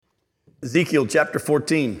Ezekiel chapter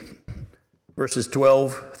 14, verses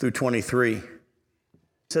 12 through 23. It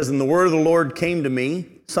says, "And the word of the Lord came to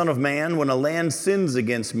me, Son of man, when a land sins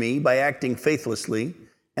against me by acting faithlessly,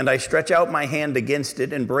 and I stretch out my hand against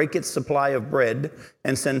it and break its supply of bread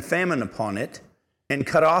and send famine upon it, and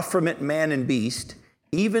cut off from it man and beast,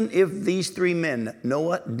 even if these three men,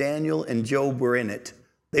 Noah, Daniel, and Job, were in it,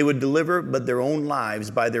 they would deliver but their own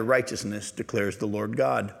lives by their righteousness, declares the Lord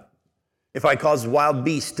God. If I cause wild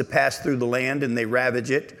beasts to pass through the land and they ravage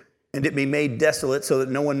it, and it be made desolate so that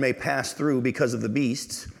no one may pass through because of the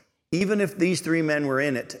beasts, even if these three men were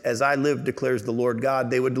in it, as I live, declares the Lord God,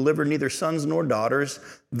 they would deliver neither sons nor daughters.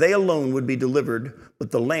 They alone would be delivered,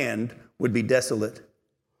 but the land would be desolate.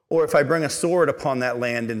 Or if I bring a sword upon that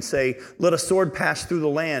land and say, let a sword pass through the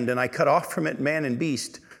land, and I cut off from it man and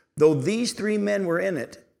beast, though these three men were in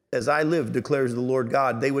it, as I live, declares the Lord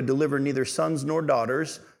God, they would deliver neither sons nor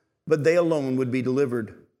daughters, but they alone would be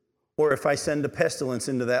delivered. Or if I send a pestilence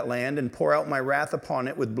into that land and pour out my wrath upon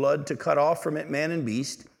it with blood to cut off from it man and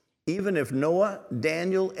beast, even if Noah,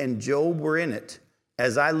 Daniel, and Job were in it,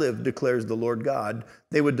 as I live, declares the Lord God,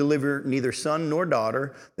 they would deliver neither son nor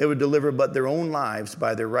daughter. They would deliver but their own lives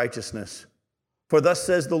by their righteousness. For thus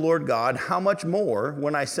says the Lord God, how much more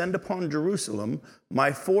when I send upon Jerusalem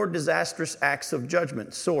my four disastrous acts of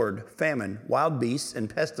judgment, sword, famine, wild beasts,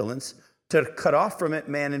 and pestilence, to cut off from it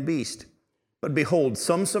man and beast. But behold,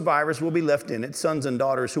 some survivors will be left in it, sons and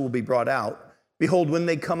daughters who will be brought out. Behold, when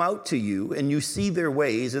they come out to you, and you see their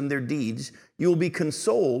ways and their deeds, you will be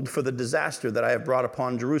consoled for the disaster that I have brought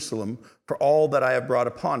upon Jerusalem, for all that I have brought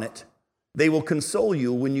upon it. They will console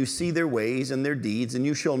you when you see their ways and their deeds, and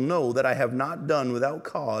you shall know that I have not done without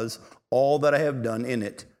cause all that I have done in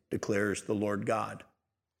it, declares the Lord God."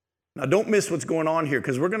 Now, don't miss what's going on here,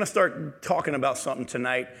 because we're going to start talking about something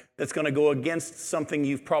tonight that's going to go against something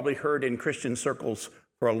you've probably heard in Christian circles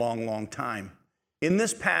for a long, long time. In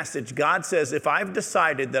this passage, God says, if I've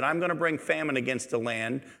decided that I'm going to bring famine against the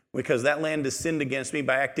land because that land has sinned against me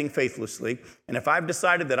by acting faithlessly, and if I've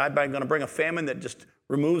decided that I'm going to bring a famine that just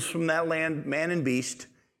removes from that land man and beast,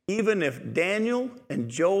 even if Daniel and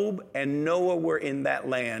Job and Noah were in that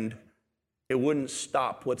land, it wouldn't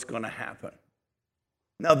stop what's going to happen.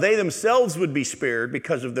 Now, they themselves would be spared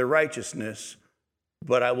because of their righteousness,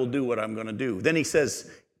 but I will do what I'm going to do. Then he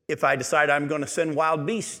says, if I decide I'm going to send wild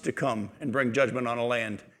beasts to come and bring judgment on a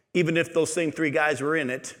land, even if those same three guys were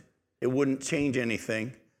in it, it wouldn't change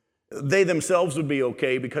anything. They themselves would be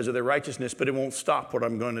okay because of their righteousness, but it won't stop what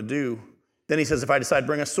I'm going to do. Then he says, if I decide to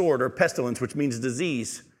bring a sword or pestilence, which means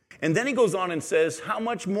disease. And then he goes on and says, how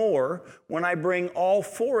much more when I bring all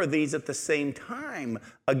four of these at the same time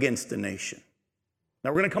against a nation? Now,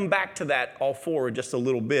 we're going to come back to that, all four, in just a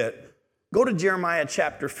little bit. Go to Jeremiah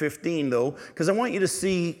chapter 15, though, because I want you to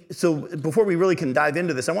see, so before we really can dive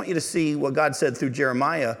into this, I want you to see what God said through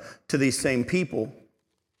Jeremiah to these same people.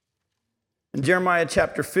 In Jeremiah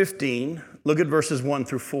chapter 15, look at verses 1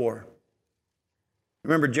 through 4.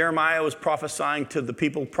 Remember, Jeremiah was prophesying to the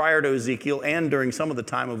people prior to Ezekiel and during some of the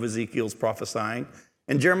time of Ezekiel's prophesying.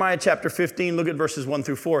 In Jeremiah chapter 15, look at verses 1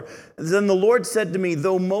 through 4. Then the Lord said to me,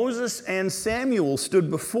 though Moses and Samuel stood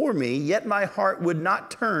before me, yet my heart would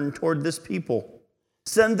not turn toward this people.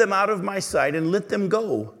 Send them out of my sight and let them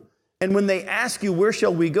go. And when they ask you, where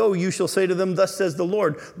shall we go? You shall say to them, thus says the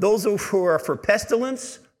Lord, those who are for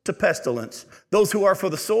pestilence, to pestilence. Those who are for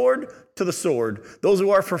the sword, to the sword. Those who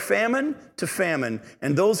are for famine, to famine.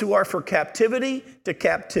 And those who are for captivity, to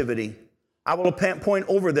captivity. I will appoint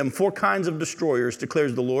over them four kinds of destroyers,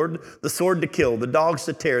 declares the Lord, the sword to kill, the dogs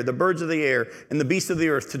to tear, the birds of the air, and the beasts of the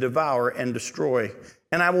earth to devour and destroy.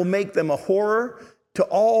 And I will make them a horror to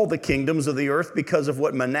all the kingdoms of the earth because of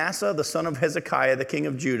what Manasseh, the son of Hezekiah, the king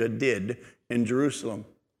of Judah, did in Jerusalem.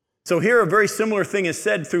 So here a very similar thing is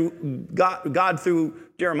said through God through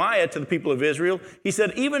Jeremiah to the people of Israel. He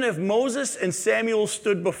said, even if Moses and Samuel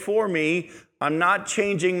stood before me, I'm not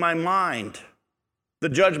changing my mind. The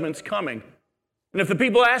judgment's coming. And if the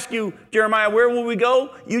people ask you, Jeremiah, where will we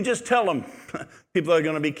go? You just tell them. People are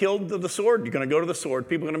going to be killed to the sword. You're going to go to the sword.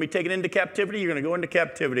 People are going to be taken into captivity. You're going to go into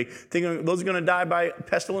captivity. Those are going to die by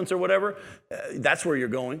pestilence or whatever. That's where you're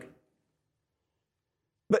going.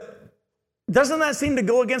 But doesn't that seem to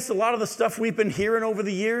go against a lot of the stuff we've been hearing over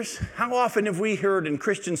the years? How often have we heard in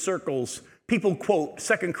Christian circles people quote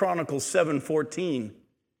 2 Chronicles 7:14?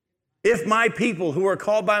 If my people who are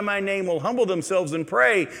called by my name will humble themselves and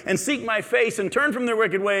pray and seek my face and turn from their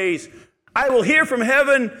wicked ways, I will hear from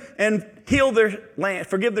heaven and heal their land,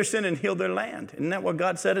 forgive their sin and heal their land. Isn't that what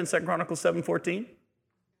God said in 2 Chronicles 7:14?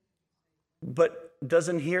 But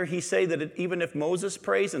doesn't he say that even if Moses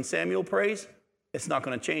prays and Samuel prays, it's not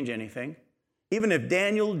going to change anything? Even if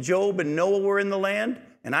Daniel, Job, and Noah were in the land,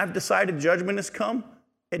 and I've decided judgment has come,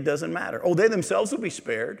 it doesn't matter. Oh, they themselves will be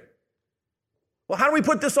spared. Well, how do we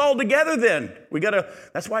put this all together then?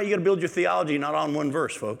 That's why you got to build your theology not on one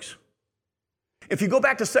verse, folks. If you go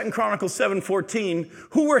back to 2 Chronicles 7:14,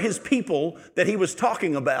 who were his people that he was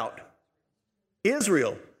talking about?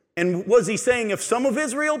 Israel. And was he saying, if some of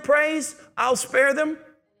Israel prays, I'll spare them?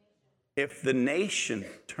 If the nation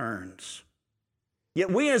turns. Yet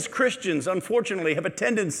we as Christians, unfortunately, have a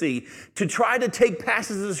tendency to try to take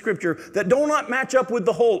passages of Scripture that do not match up with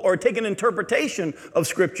the whole, or take an interpretation of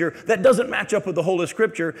Scripture that doesn't match up with the whole of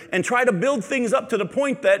Scripture, and try to build things up to the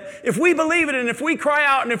point that if we believe it and if we cry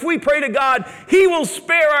out and if we pray to God, He will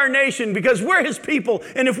spare our nation because we're His people.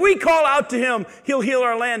 And if we call out to Him, He'll heal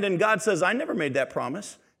our land. And God says, I never made that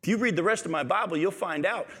promise. If you read the rest of my Bible, you'll find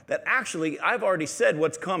out that actually I've already said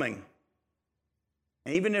what's coming.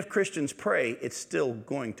 And even if Christians pray, it's still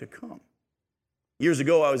going to come. Years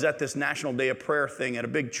ago, I was at this National Day of Prayer thing at a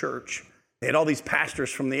big church. They had all these pastors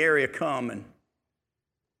from the area come, and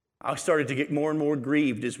I started to get more and more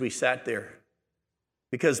grieved as we sat there.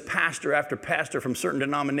 Because pastor after pastor from certain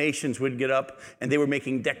denominations would get up, and they were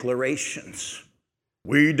making declarations.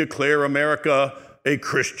 We declare America a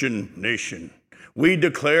Christian nation. We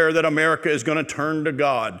declare that America is going to turn to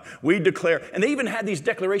God. We declare, and they even had these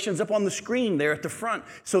declarations up on the screen there at the front.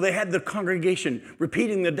 So they had the congregation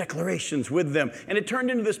repeating the declarations with them. And it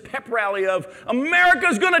turned into this pep rally of,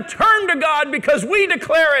 America's going to turn to God because we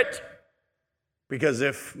declare it. Because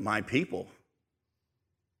if my people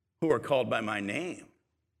who are called by my name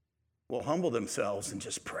will humble themselves and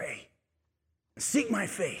just pray and seek my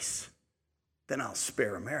face, then I'll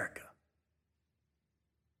spare America.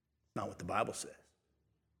 Not what the Bible says.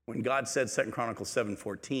 When God said 2 Chronicles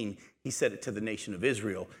 7:14, He said it to the nation of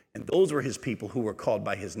Israel, and those were His people who were called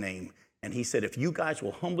by His name. And He said, if you guys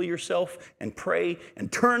will humble yourself and pray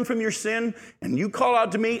and turn from your sin, and you call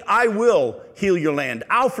out to me, I will heal your land.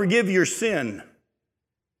 I'll forgive your sin.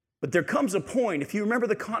 But there comes a point, if you remember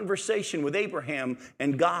the conversation with Abraham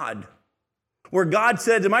and God, where God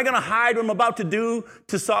said, am I going to hide what I'm about to do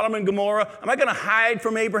to Sodom and Gomorrah? Am I going to hide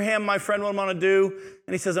from Abraham, my friend, what I'm going to do?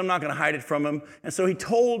 And He says, I'm not going to hide it from him. And so He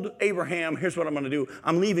told Abraham, here's what I'm going to do.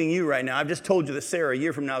 I'm leaving you right now. I've just told you that Sarah, a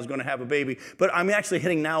year from now, is going to have a baby. But I'm actually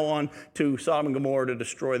heading now on to Sodom and Gomorrah to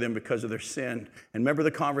destroy them because of their sin. And remember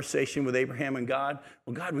the conversation with Abraham and God?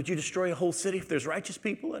 Well, God, would you destroy a whole city if there's righteous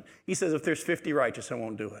people? And He says, if there's 50 righteous, I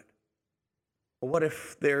won't do it. Well, what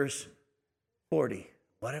if there's 40?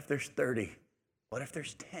 What if there's 30? What if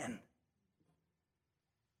there's 10?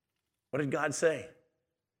 What did God say?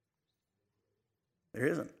 There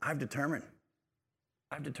isn't. I've determined.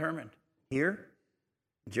 Here,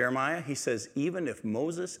 Jeremiah, he says, even if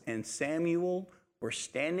Moses and Samuel were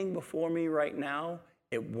standing before me right now,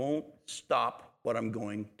 it won't stop what I'm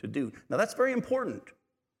going to do. Now, that's very important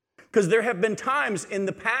because there have been times in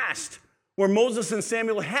the past where Moses and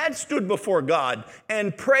Samuel had stood before God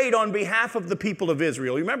and prayed on behalf of the people of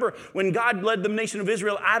Israel. You remember when God led the nation of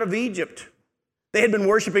Israel out of Egypt? They had been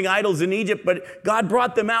worshiping idols in Egypt, but God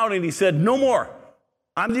brought them out and He said, no more.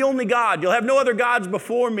 I'm the only God. You'll have no other gods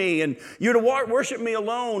before me, and you're to worship me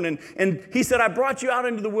alone. And He said, I brought you out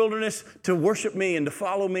into the wilderness to worship me and to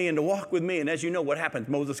follow me and to walk with me. And as you know, what happens?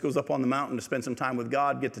 Moses goes up on the mountain to spend some time with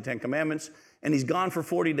God, get the 10 Commandments, and he's gone for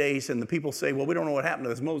 40 days. And the people say, well, we don't know what happened to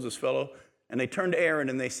this Moses fellow. And they turned to Aaron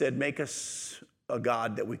and they said, make us a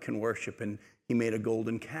God that we can worship. And he made a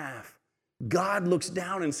golden calf. God looks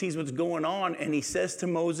down and sees what's going on, and He says to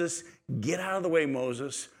Moses, get out of the way,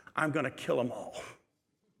 Moses. I'm going to kill them all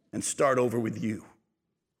and start over with you.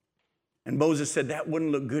 And Moses said, that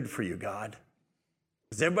wouldn't look good for you, God.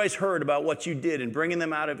 Because everybody's heard about what you did in bringing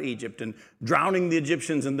them out of Egypt and drowning the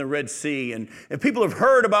Egyptians in the Red Sea. And people have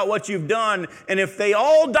heard about what you've done, and if they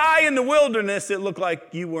all die in the wilderness, it looked like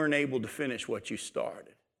you weren't able to finish what you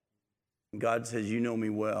started. And God says, you know me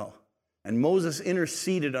well. And Moses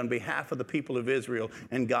interceded on behalf of the people of Israel,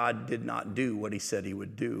 and God did not do what He said He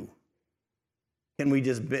would do. Can we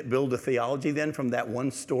just build a theology then from that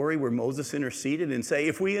one story where Moses interceded and say,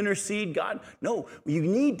 if we intercede, God? No, you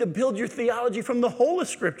need to build your theology from the whole of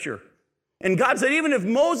Scripture. And God said, even if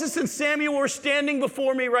Moses and Samuel were standing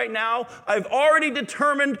before me right now, I've already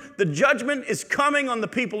determined the judgment is coming on the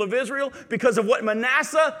people of Israel because of what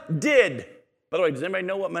Manasseh did. By the way, does anybody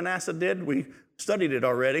know what Manasseh did? We studied it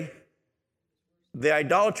already. The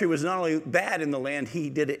idolatry was not only bad in the land, he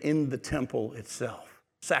did it in the temple itself,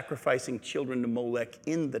 sacrificing children to Molech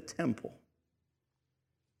in the temple.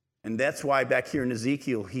 And that's why back here in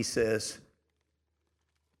Ezekiel, he says,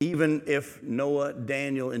 even if Noah,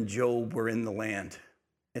 Daniel, and Job were in the land,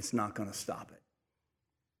 it's not going to stop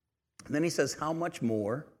it. And then he says, how much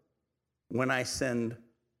more when I send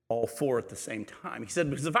all four at the same time? He said,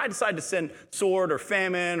 because if I decide to send sword or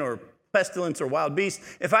famine or pestilence or wild beast,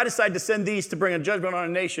 if I decide to send these to bring a judgment on a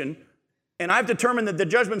nation, and I've determined that the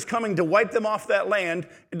judgment's coming to wipe them off that land,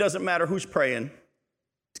 it doesn't matter who's praying,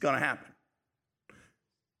 it's going to happen.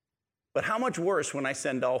 But how much worse when I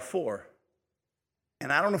send all four?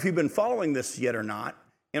 And I don't know if you've been following this yet or not.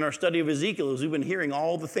 In our study of Ezekiel, as we've been hearing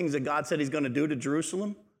all the things that God said he's going to do to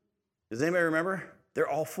Jerusalem, does anybody remember? They're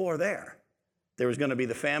all four there. There was going to be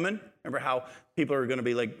the famine. Remember how people are going to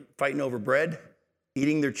be like fighting over bread,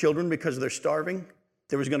 eating their children because they're starving?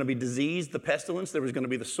 There was going to be disease, the pestilence. There was going to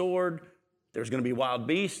be the sword. There was going to be wild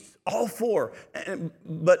beasts. All four.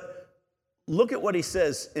 But look at what he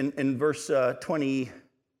says in verse 20.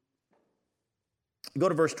 Go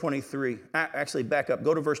to verse 23. Actually, back up.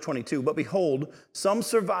 Go to verse 22. But behold, some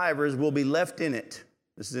survivors will be left in it.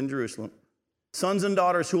 This is in Jerusalem. Sons and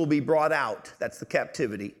daughters who will be brought out. That's the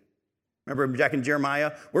captivity. Remember back in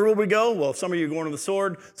Jeremiah, where will we go? Well, some of you are going to the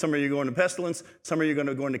sword, some of you are going to pestilence, some of you are going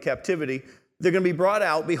to go into captivity. They're going to be brought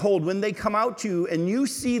out. Behold, when they come out to you and you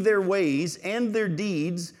see their ways and their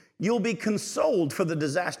deeds, you'll be consoled for the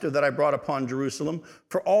disaster that I brought upon Jerusalem,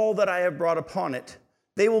 for all that I have brought upon it.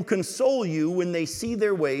 They will console you when they see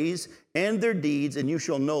their ways and their deeds, and you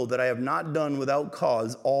shall know that I have not done without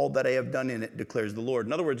cause all that I have done in it, declares the Lord.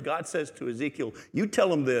 In other words, God says to Ezekiel, you tell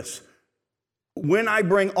them this. When I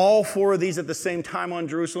bring all four of these at the same time on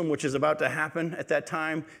Jerusalem, which is about to happen at that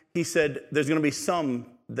time, he said, there's going to be some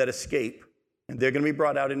that escape, and they're going to be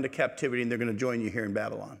brought out into captivity, and they're going to join you here in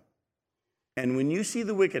Babylon. And when you see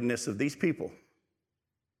the wickedness of these people,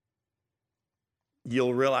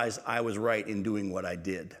 you'll realize I was right in doing what I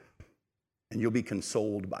did. And you'll be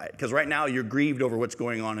consoled by it. Because right now you're grieved over what's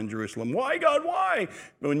going on in Jerusalem. Why, God, why?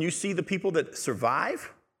 But when you see the people that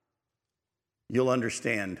survive, you'll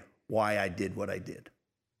understand why I did what I did.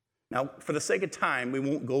 Now, for the sake of time, we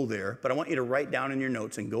won't go there, but I want you to write down in your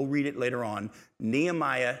notes and go read it later on,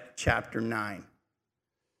 Nehemiah chapter 9.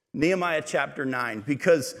 Nehemiah chapter 9,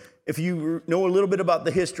 because if you know a little bit about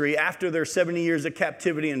the history, after their 70 years of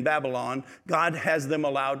captivity in Babylon, God has them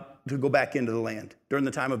allowed to go back into the land. During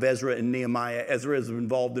the time of Ezra and Nehemiah, Ezra is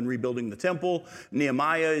involved in rebuilding the temple.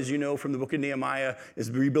 Nehemiah, as you know from the book of Nehemiah,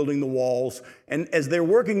 is rebuilding the walls. And as they're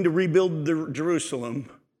working to rebuild Jerusalem,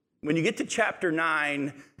 when you get to chapter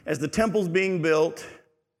 9, as the temple's being built,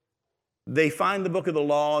 they find the book of the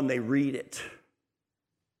law and they read it.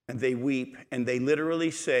 And they weep and they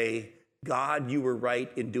literally say, God, you were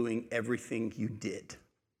right in doing everything you did.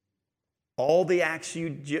 All the acts you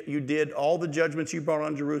did, all the judgments you brought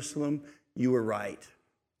on Jerusalem, you were right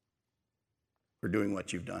for doing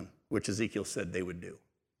what you've done, which Ezekiel said they would do.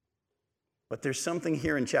 But there's something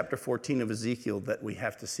here in chapter 14 of Ezekiel that we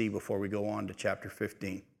have to see before we go on to chapter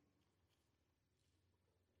 15.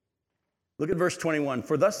 Look at verse 21.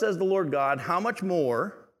 For thus says the Lord God, how much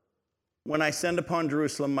more when I send upon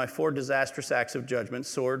Jerusalem my four disastrous acts of judgment,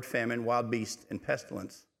 sword, famine, wild beast, and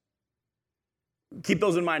pestilence. Keep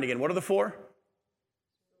those in mind again. What are the four?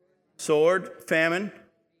 Sword, famine,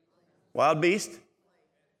 wild beast,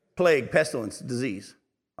 plague, pestilence, disease.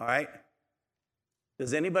 All right?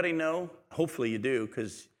 Does anybody know, hopefully you do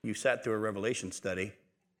because you sat through a Revelation study,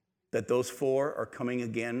 that those four are coming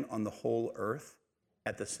again on the whole earth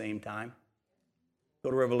at the same time?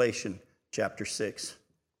 Go to Revelation chapter 6.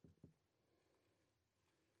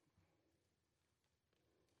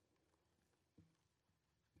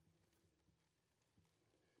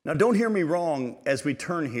 Now, don't hear me wrong as we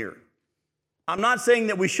turn here. I'm not saying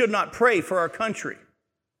that we should not pray for our country.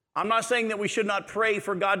 I'm not saying that we should not pray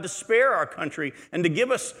for God to spare our country and to give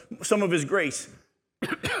us some of his grace,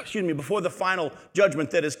 excuse me, before the final judgment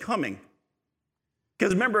that is coming.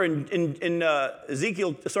 Because remember in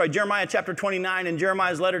Jeremiah chapter 29, in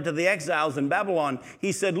Jeremiah's letter to the exiles in Babylon,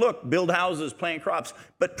 he said, look, build houses, plant crops,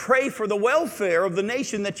 but pray for the welfare of the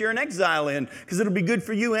nation that you're in exile in, because it'll be good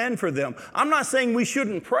for you and for them. I'm not saying we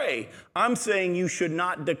shouldn't pray. I'm saying you should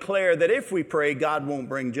not declare that if we pray, God won't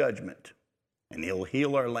bring judgment and he'll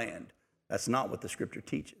heal our land. That's not what the scripture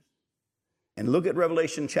teaches. And look at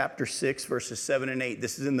Revelation chapter 6, verses 7 and 8.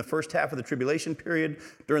 This is in the first half of the tribulation period,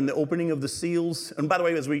 during the opening of the seals. And by the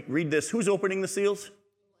way, as we read this, who's opening the seals?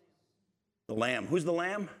 The Lamb. Who's the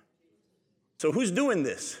Lamb? So who's doing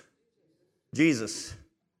this? Jesus.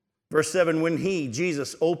 Verse 7, when he,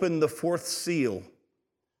 Jesus, opened the fourth seal,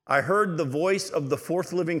 I heard the voice of the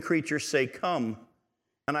fourth living creature say, come.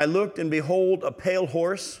 And I looked, and behold, a pale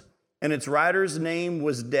horse, and its rider's name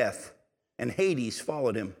was Death, and Hades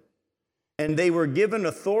followed him. And they were given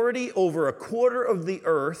authority over a quarter of the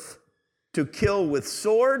earth to kill with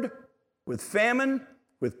sword, with famine,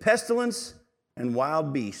 with pestilence and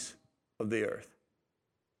wild beasts of the earth.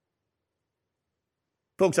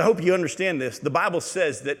 Folks, I hope you understand this. The Bible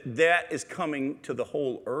says that is coming to the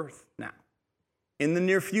whole earth now. In the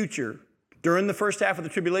near future, during the first half of the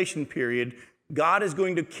tribulation period, God is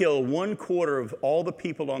going to kill 1/4 of all the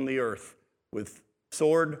people on the earth with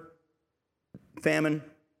sword, famine,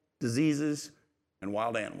 diseases, and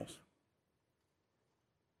wild animals.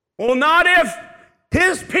 Well, not if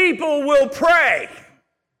his people will pray.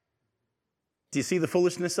 Do you see the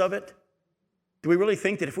foolishness of it? Do we really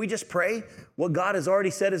think that if we just pray, what God has already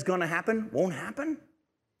said is going to happen won't happen?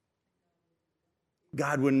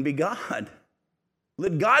 God wouldn't be God.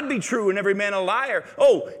 Let God be true and every man a liar.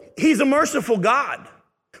 Oh, he's a merciful God.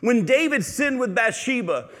 When David sinned with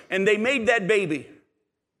Bathsheba and they made that baby,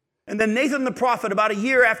 and then Nathan the prophet, about a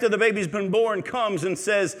year after the baby's been born, comes and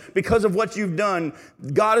says, because of what you've done,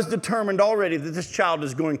 God has determined already that this child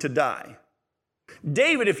is going to die.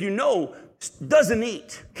 David, if you know, doesn't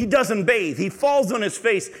eat. He doesn't bathe. He falls on his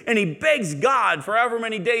face and he begs God for however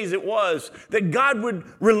many days it was that God would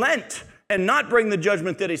relent and not bring the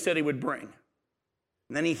judgment that he said he would bring.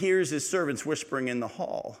 And then he hears his servants whispering in the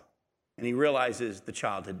hall and he realizes the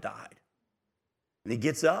child had died. And he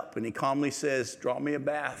gets up and he calmly says, draw me a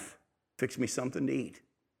bath, fix me something to eat.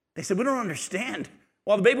 They said, we don't understand.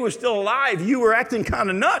 While the baby was still alive, you were acting kind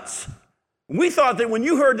of nuts. We thought that when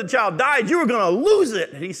you heard the child died, you were going to lose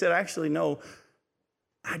it. And he said, actually, no,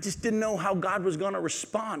 I just didn't know how God was going to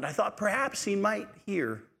respond. I thought perhaps he might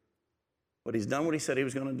hear, but he's done what he said he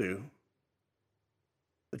was going to do.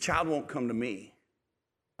 The child won't come to me.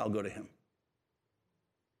 I'll go to him.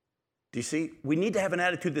 Do you see? We need to have an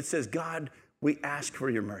attitude that says, God, we ask for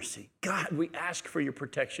your mercy. God, we ask for your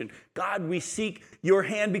protection. God, we seek your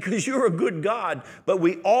hand because you're a good God. But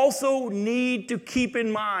we also need to keep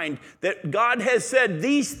in mind that God has said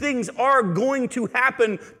these things are going to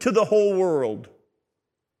happen to the whole world.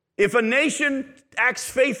 If a nation acts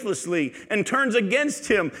faithlessly and turns against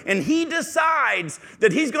him, and he decides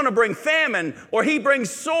that he's going to bring famine, or he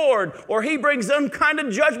brings sword, or he brings some kind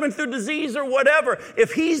of judgment through disease or whatever,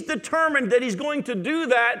 if he's determined that he's going to do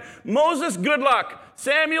that, Moses, good luck.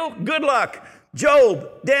 Samuel, good luck.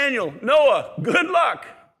 Job, Daniel, Noah, good luck.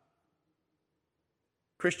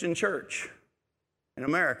 Christian church in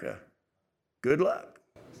America, good luck.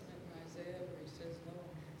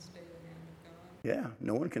 Yeah,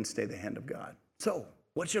 no one can stay the hand of God. So,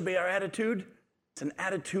 what should be our attitude? It's an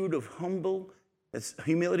attitude of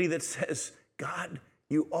humility that says, God,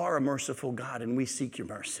 you are a merciful God and we seek your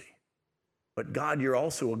mercy. But God, you're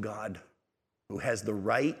also a God who has the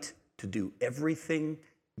right to do everything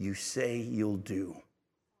you say you'll do.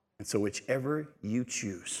 And so whichever you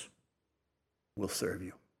choose will serve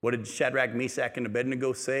you. What did Shadrach, Meshach, and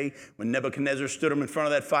Abednego say when Nebuchadnezzar stood them in front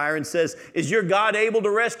of that fire and says, is your God able to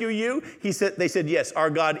rescue you? They said, yes, our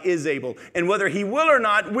God is able. And whether he will or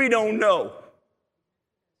not, we don't know.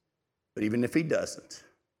 But even if he doesn't,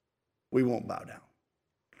 we won't bow down.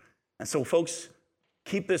 And so, folks,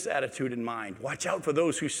 keep this attitude in mind. Watch out for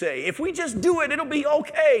those who say, if we just do it, it'll be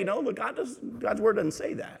okay. No, look, God's word doesn't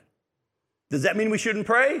say that. Does that mean we shouldn't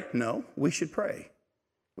pray? No, we should pray.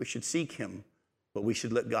 We should seek him. But we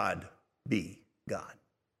should let God be God.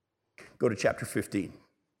 Go to chapter 15.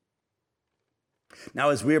 Now,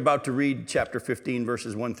 as we're about to read chapter 15,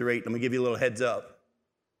 verses 1 through 8, let me give you a little heads up.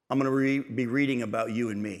 I'm going to be reading about you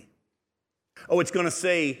and me. Oh, it's going to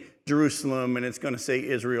say Jerusalem and it's going to say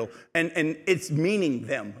Israel, and it's meaning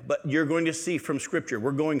them, but you're going to see from Scripture,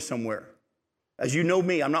 we're going somewhere. As you know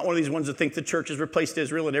me, I'm not one of these ones that think the church has replaced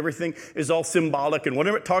Israel and everything is all symbolic, and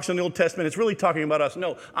whatever it talks in the Old Testament, it's really talking about us.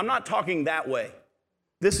 No, I'm not talking that way.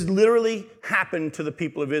 This literally happened to the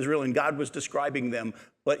people of Israel, and God was describing them.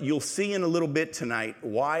 But you'll see in a little bit tonight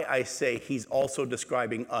why I say he's also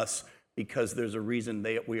describing us, because there's a reason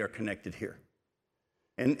we are connected here.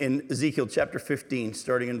 In Ezekiel chapter 15,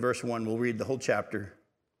 starting in verse 1, we'll read the whole chapter.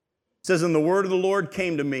 It says, and the word of the Lord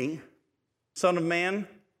came to me, Son of man,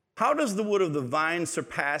 how does the wood of the vine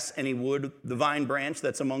surpass any wood, the vine branch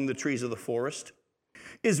that's among the trees of the forest?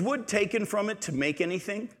 Is wood taken from it to make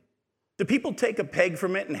anything? Do people take a peg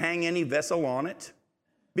from it and hang any vessel on it?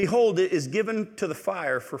 Behold, it is given to the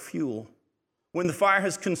fire for fuel. When the fire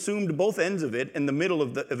has consumed both ends of it and the middle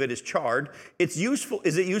of it is charred, is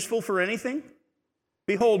it useful for anything?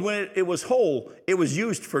 Behold, when it was whole, it was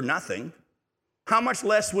used for nothing. How much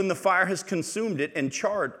less when the fire has consumed it and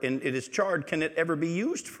it is charred, can it ever be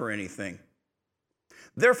used for anything?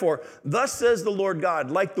 Therefore, thus says the Lord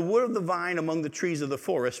God, like the wood of the vine among the trees of the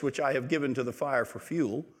forest, which I have given to the fire for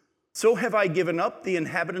fuel, so have I given up the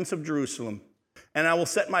inhabitants of Jerusalem, and I will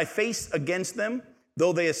set my face against them,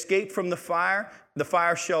 though they escape from the fire, the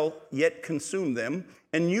fire shall yet consume them,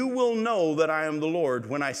 and you will know that I am the Lord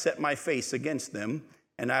when I set my face against them,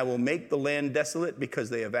 and I will make the land desolate because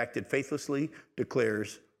they have acted faithlessly,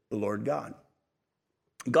 declares the Lord God.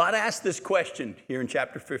 God asked this question here in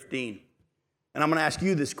chapter 15, and I'm going to ask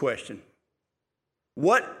you this question.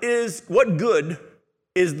 What good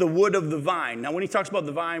is the wood of the vine? Now, when he talks about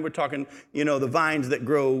the vine, we're talking, the vines that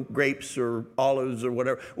grow grapes or olives or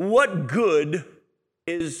whatever. What good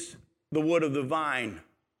is the wood of the vine?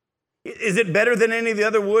 Is it better than any of the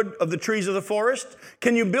other wood of the trees of the forest?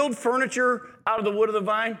 Can you build furniture out of the wood of the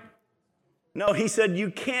vine? No, he said you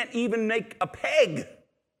can't even make a peg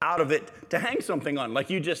out of it to hang something on. Like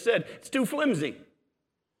you just said, it's too flimsy.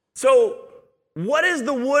 So what is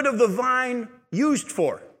the wood of the vine used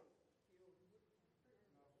for?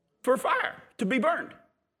 For fire, to be burned.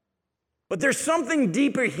 But there's something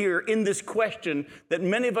deeper here in this question that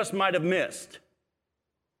many of us might have missed.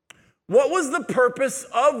 What was the purpose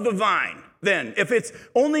of the vine then? If it's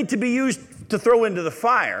only to be used to throw into the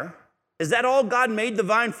fire, is that all God made the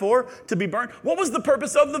vine for, to be burned? What was the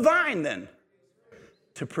purpose of the vine then?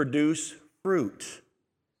 To produce fruit.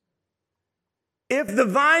 If the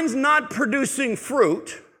vine's not producing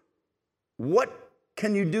fruit, what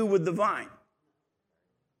can you do with the vine?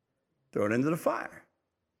 Throw it into the fire.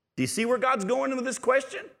 Do you see where God's going with this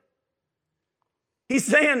question? He's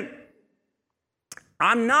saying,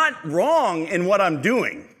 I'm not wrong in what I'm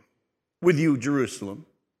doing with you, Jerusalem,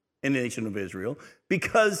 and the nation of Israel,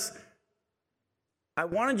 because I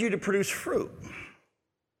wanted you to produce fruit.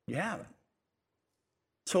 You haven't.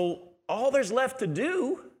 So all there's left to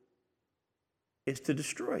do is to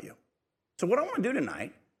destroy you. So what I want to do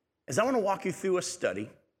tonight is I want to walk you through a study.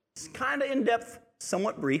 It's kind of in-depth,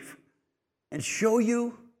 somewhat brief, and show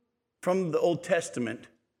you from the Old Testament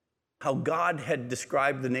how God had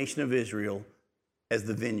described the nation of Israel as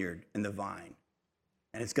the vineyard and the vine.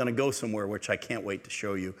 And it's going to go somewhere, which I can't wait to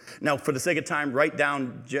show you. Now, for the sake of time, write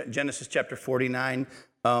down Genesis chapter 49,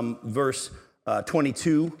 verse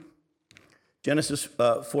 22. Genesis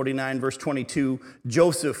 49, verse 22.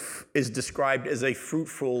 Joseph is described as a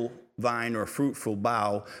fruitful vine or a fruitful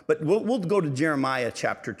bough. But we'll go to Jeremiah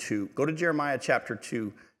chapter 2. Go to Jeremiah chapter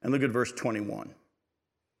 2 and look at verse 21.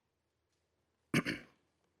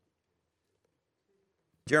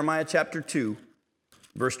 Jeremiah chapter 2,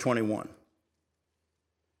 verse 21.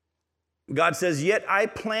 God says, "Yet I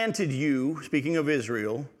planted you," speaking of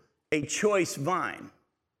Israel, "a choice vine,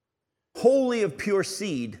 wholly of pure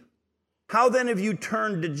seed. How then have you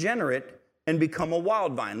turned degenerate and become a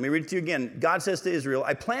wild vine?" Let me read it to you again. God says to Israel,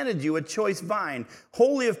 "I planted you a choice vine,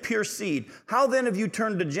 wholly of pure seed. How then have you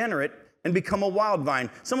turned degenerate and become a wild vine?"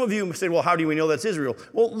 Some of you say, well, how do we know that's Israel?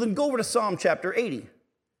 Well, then go over to Psalm chapter 80.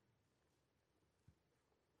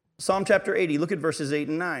 Psalm chapter 80, look at verses 8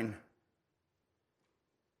 and 9.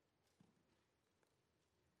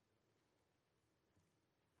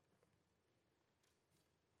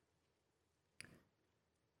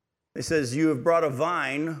 It says, "You have brought a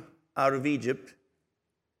vine out of Egypt.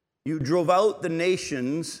 You drove out the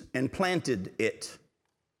nations and planted it.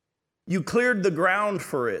 You cleared the ground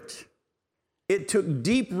for it. It took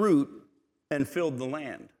deep root and filled the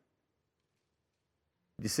land."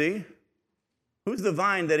 You see? Who's the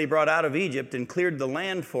vine that he brought out of Egypt and cleared the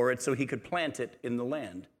land for it so he could plant it in the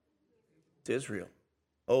land? It's Israel.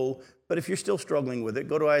 Oh, but if you're still struggling with it,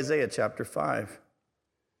 go to Isaiah chapter 5.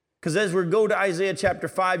 Because as we go to Isaiah chapter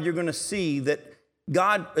 5, you're going to see that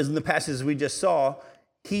God, as in the passages we just saw,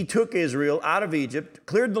 he took Israel out of Egypt,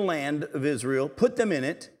 cleared the land of Israel, put them in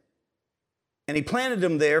it, and he planted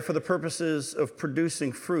them there for the purposes of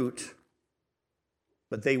producing fruit.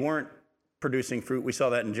 But they weren't producing fruit. We saw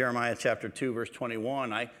that in Jeremiah chapter 2, verse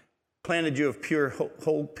 21. "I planted you of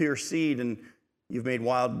whole pure seed, and you've made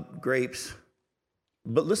wild grapes."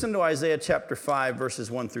 But listen to Isaiah chapter 5,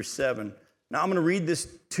 verses 1 through 7. Now, I'm going to read this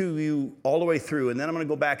to you all the way through, and then I'm going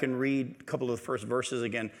to go back and read a couple of the first verses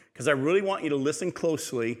again, because I really want you to listen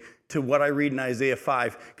closely to what I read in Isaiah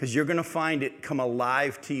 5, because you're going to find it come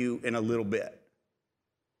alive to you in a little bit.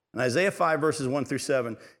 In Isaiah 5, verses 1 through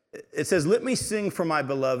 7, it says, "Let me sing for my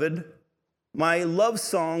beloved my love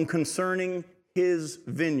song concerning his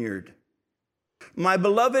vineyard. My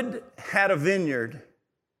beloved had a vineyard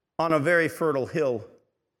on a very fertile hill.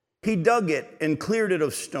 He dug it and cleared it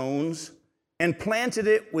of stones and planted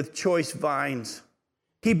it with choice vines.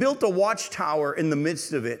 He built a watchtower in the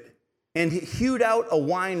midst of it, and he hewed out a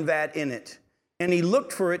wine vat in it. And he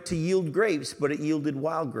looked for it to yield grapes, but it yielded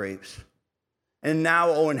wild grapes. And now,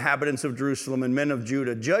 O inhabitants of Jerusalem and men of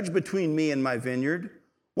Judah, judge between me and my vineyard.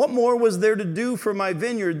 What more was there to do for my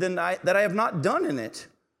vineyard than that I have not done in it?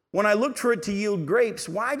 When I looked for it to yield grapes,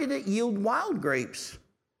 why did it yield wild grapes?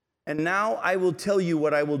 And now I will tell you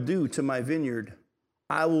what I will do to my vineyard.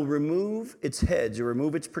 I will remove its hedge, or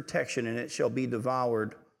remove its protection, and it shall be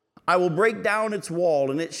devoured. I will break down its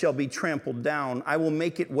wall, and it shall be trampled down. I will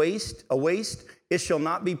make it a waste. It shall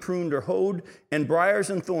not be pruned or hoed, and briars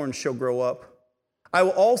and thorns shall grow up. I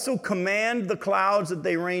will also command the clouds that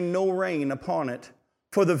they rain no rain upon it.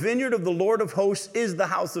 For the vineyard of the Lord of hosts is the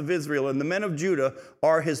house of Israel, and the men of Judah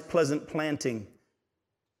are his pleasant planting.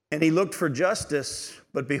 And he looked for justice,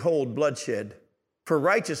 but behold, bloodshed. For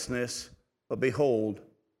righteousness, but behold,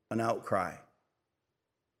 an outcry.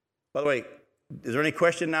 By the way, is there any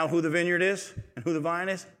question now who the vineyard is and who the vine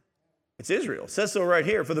is? It's Israel. It says so right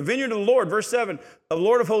here. For the vineyard of the Lord, verse 7, the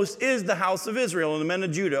Lord of hosts is the house of Israel, and the men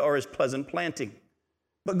of Judah are his pleasant planting.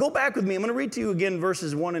 But go back with me. I'm going to read to you again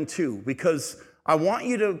verses 1 and 2, because I want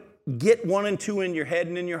you to get 1 and 2 in your head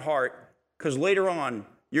and in your heart, because later on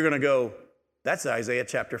you're going to go, that's Isaiah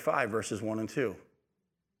chapter 5, verses 1 and 2.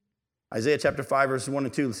 Isaiah chapter 5, verses 1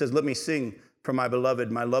 and 2 says, let me sing for my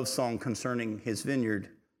beloved my love song concerning his vineyard.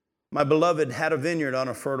 My beloved had a vineyard on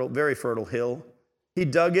a very fertile hill. He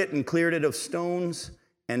dug it and cleared it of stones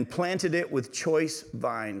and planted it with choice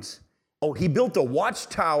vines. Oh, he built a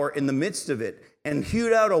watchtower in the midst of it and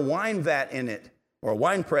hewed out a wine vat in it, or a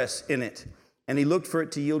wine press in it. And he looked for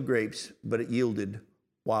it to yield grapes, but it yielded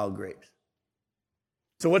wild grapes.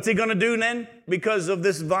 So what's he going to do then? Because of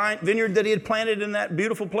this vineyard that he had planted in that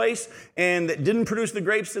beautiful place and that didn't produce the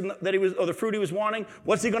grapes that he was, or the fruit he was wanting,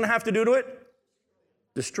 what's he going to have to do to it?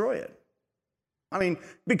 Destroy it. I mean,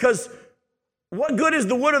 because what good is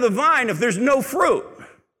the wood of the vine if there's no fruit?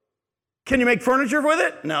 Can you make furniture with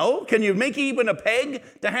it? No. Can you make even a peg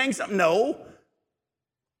to hang something? No.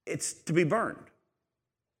 It's to be burned.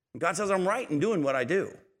 God says, I'm right in doing what I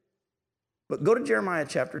do. But go to Jeremiah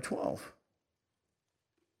chapter 12.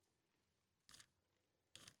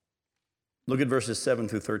 Look at verses 7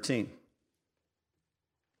 through 13.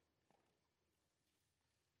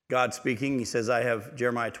 God speaking, he says,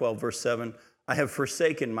 Jeremiah 12, verse 7, I have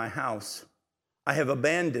forsaken my house. I have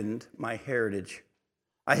abandoned my heritage.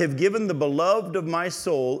 I have given the beloved of my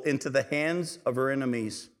soul into the hands of her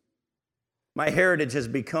enemies. My heritage has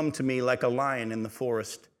become to me like a lion in the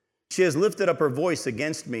forest. She has lifted up her voice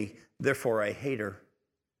against me, therefore I hate her.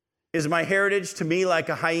 Is my heritage to me like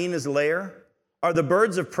a hyena's lair? Are the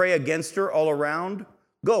birds of prey against her all around?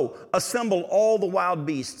 Go, assemble all the wild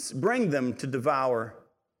beasts, bring them to devour.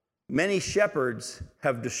 Many shepherds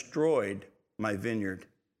have destroyed my vineyard.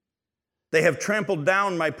 They have trampled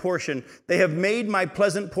down my portion. They have made my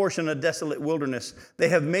pleasant portion a desolate wilderness. They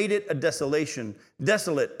have made it a desolation.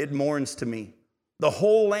 Desolate it mourns to me. The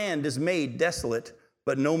whole land is made desolate,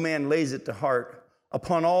 but no man lays it to heart.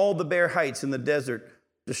 Upon all the bare heights in the desert,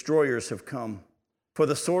 destroyers have come. For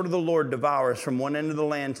the sword of the Lord devours from one end of the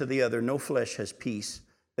land to the other. No flesh has peace.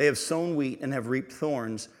 They have sown wheat and have reaped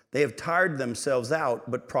thorns. They have tired themselves out,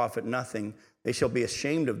 but profit nothing. They shall be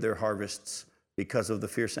ashamed of their harvests because of the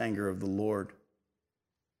fierce anger of the Lord.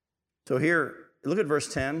 So here, look at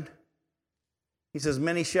verse 10. He says,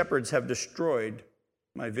 many shepherds have destroyed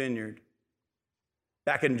my vineyard.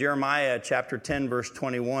 Back in Jeremiah chapter 10, verse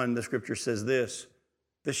 21, the scripture says this,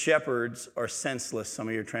 the shepherds are senseless. Some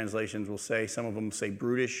of your translations will say, some of them say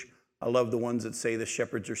brutish. I love the ones that say the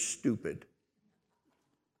shepherds are stupid.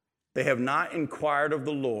 They have not inquired of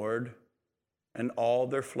the Lord, and all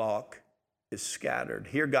their flock is scattered.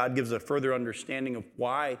 Here God gives a further understanding of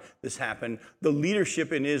why this happened. The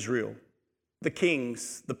leadership in Israel, the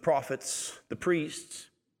kings, the prophets, the priests,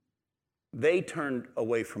 they turned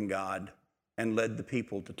away from God and led the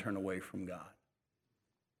people to turn away from God.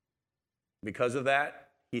 Because of that,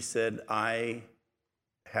 he said, I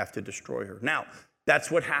have to destroy her. Now, that's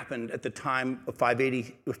what happened at the time of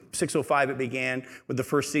 605 it began with the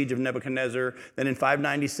first siege of Nebuchadnezzar. Then in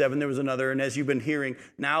 597 there was another, and as you've been hearing,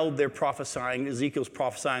 now they're prophesying, Ezekiel's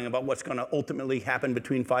prophesying about what's going to ultimately happen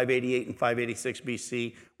between 588 and 586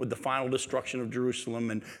 BC with the final destruction of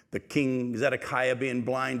Jerusalem and the king Zedekiah being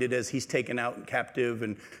blinded as he's taken out captive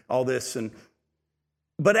and all this.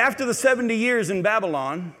 But after the 70 years in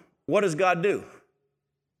Babylon, what does God do?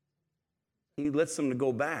 He lets them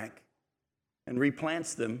go back and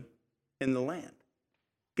replants them in the land.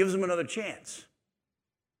 Gives them another chance.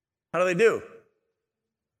 How do they do?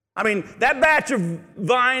 I mean, that batch of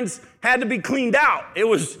vines had to be cleaned out. It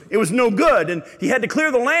was no good, and he had to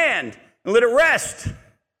clear the land and let it rest.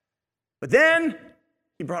 But then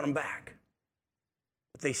he brought them back.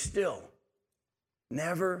 But they still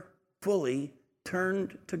never fully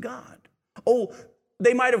turned to God. Oh,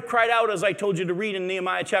 they might have cried out, as I told you to read in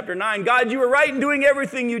Nehemiah chapter 9, God, you were right in doing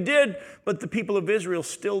everything you did. But the people of Israel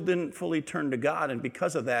still didn't fully turn to God. And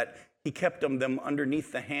because of that, he kept them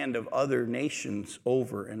underneath the hand of other nations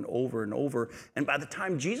over and over and over. And by the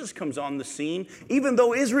time Jesus comes on the scene, even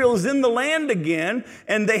though Israel is in the land again,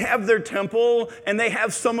 and they have their temple, and they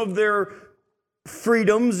have some of their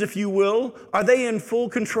freedoms, if you will, are they in full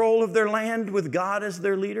control of their land with God as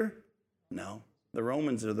their leader? No. The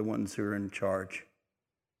Romans are the ones who are in charge.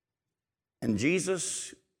 And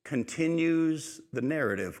Jesus continues the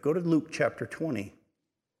narrative. Go to Luke chapter 20.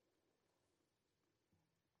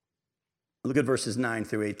 Look at verses 9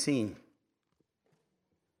 through 18.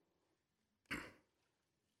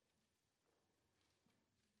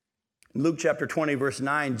 In Luke chapter 20, verse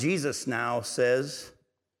 9, Jesus now says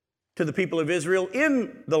to the people of Israel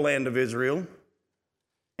in the land of Israel,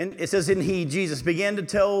 and it says, and he, Jesus, began to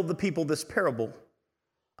tell the people this parable.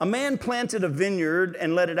 A man planted a vineyard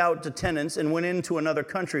and let it out to tenants and went into another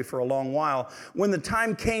country for a long while. When the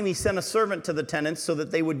time came, he sent a servant to the tenants so that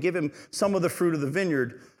they would give him some of the fruit of the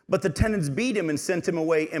vineyard. But the tenants beat him and sent him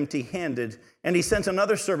away empty-handed. And he sent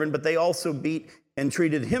another servant, but they also beat and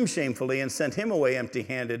treated him shamefully and sent him away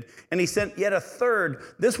empty-handed. And he sent yet a third.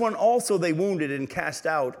 This one also they wounded and cast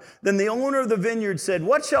out. Then the owner of the vineyard said,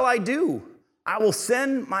 what shall I do? I will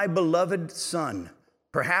send my beloved son.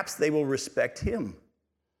 Perhaps they will respect him.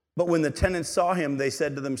 But when the tenants saw him, they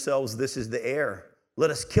said to themselves, this is the heir.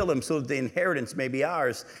 Let us kill him so that the inheritance may be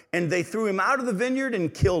ours. And they threw him out of the vineyard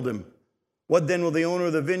and killed him. What then will the owner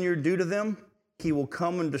of the vineyard do to them? He will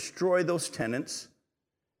come and destroy those tenants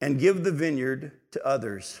and give the vineyard to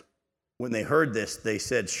others. When they heard this, they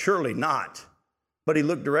said, surely not. But he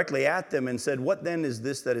looked directly at them and said, what then is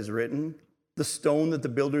this that is written? The stone that the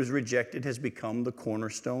builders rejected has become the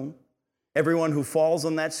cornerstone. Everyone who falls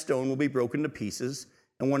on that stone will be broken to pieces.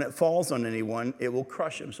 And when it falls on anyone, it will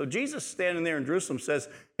crush him. So Jesus standing there in Jerusalem says,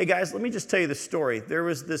 hey guys, let me just tell you the story. There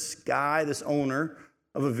was this guy, this owner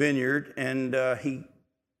of a vineyard, and he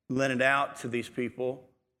lent it out to these people.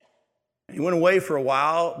 And he went away for a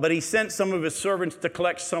while, but he sent some of his servants to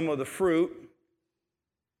collect some of the fruit.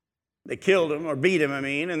 They killed him, or beat him,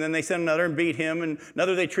 and then they sent another and beat him, and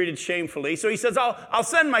another they treated shamefully. So he says, I'll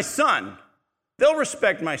send my son. They'll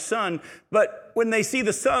respect my son. But when they see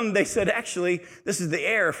the son, they said, actually, this is the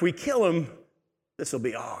heir. If we kill him, this will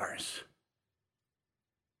be ours.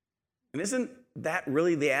 And isn't that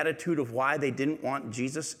really the attitude of why they didn't want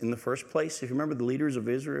Jesus in the first place? If you remember, the leaders of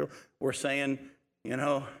Israel were saying,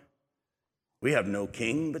 we have no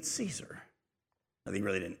king but Caesar. Now, they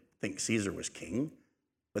really didn't think Caesar was king,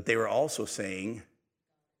 but they were also saying,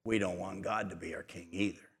 we don't want God to be our king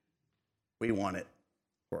either. We want it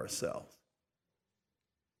for ourselves.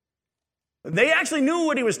 They actually knew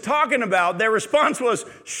what he was talking about. Their response was,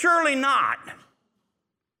 surely not.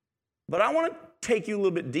 But I want to take you a little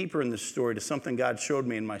bit deeper in this story to something God showed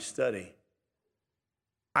me in my study.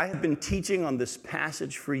 I have been teaching on this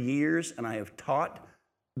passage for years, and I have taught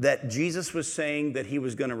that Jesus was saying that he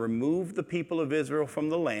was going to remove the people of Israel from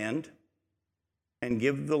the land and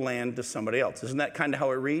give the land to somebody else. Isn't that kind of how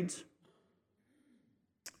it reads?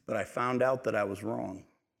 But I found out that I was wrong.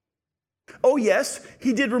 Oh, yes,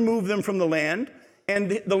 he did remove them from the land,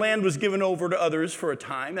 and the land was given over to others for a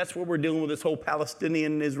time. That's what we're dealing with, this whole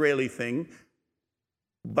Palestinian-Israeli thing.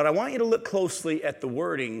 But I want you to look closely at the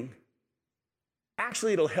wording.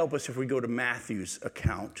 Actually, it'll help us if we go to Matthew's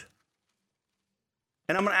account.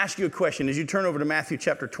 And I'm going to ask you a question. As you turn over to Matthew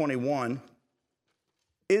chapter 21,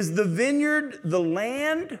 is the vineyard the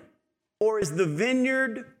land, or is the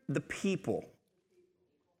vineyard the people?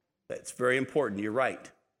 That's very important. You're right.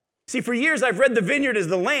 See, for years I've read the vineyard as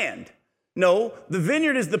the land. No, the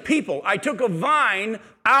vineyard is the people. I took a vine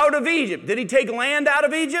out of Egypt. Did he take land out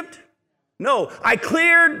of Egypt? No, I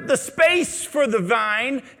cleared the space for the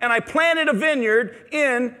vine and I planted a vineyard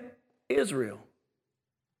in Israel.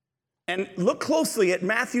 And look closely at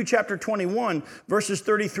Matthew chapter 21, verses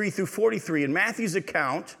 33 through 43. In Matthew's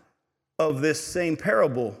account of this same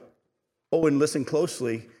parable, oh, and listen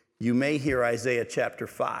closely, you may hear Isaiah chapter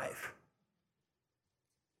 5.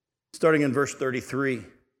 Starting in verse 33,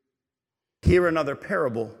 hear another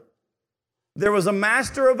parable. There was a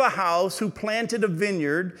master of a house who planted a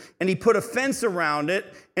vineyard, and he put a fence around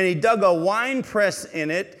it, and he dug a wine press in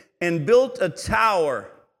it, and built a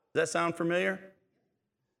tower. Does that sound familiar?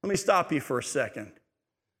 Let me stop you for a second.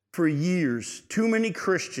 For years, too many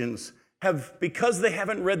Christians have, because they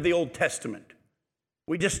haven't read the Old Testament,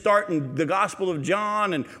 we just start in the Gospel of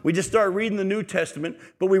John, and we just start reading the New Testament,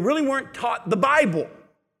 but we really weren't taught the Bible.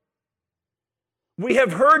 We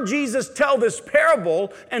have heard Jesus tell this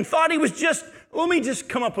parable and thought he was just, let me just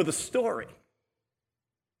come up with a story.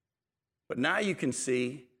 But now you can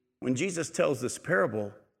see when Jesus tells this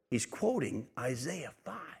parable, he's quoting Isaiah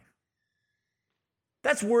 5.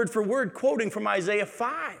 That's word for word quoting from Isaiah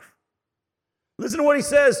 5. Listen to what he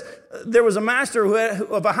says. There was a master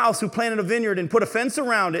of a house who planted a vineyard and put a fence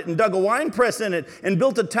around it and dug a wine press in it and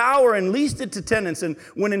built a tower and leased it to tenants and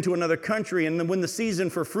went into another country. And when the season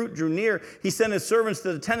for fruit drew near, he sent his servants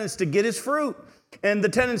to the tenants to get his fruit. And the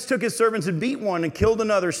tenants took his servants and beat one and killed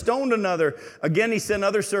another, stoned another. Again, he sent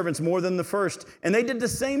other servants more than the first. And they did the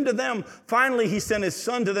same to them. Finally, he sent his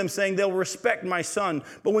son to them, saying, they'll respect my son.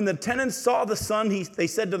 But when the tenants saw the son, they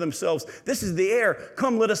said to themselves, this is the heir.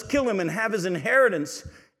 Come, let us kill him and have his inheritance.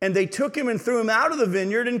 And they took him and threw him out of the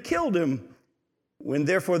vineyard and killed him. When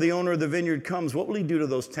therefore the owner of the vineyard comes, what will he do to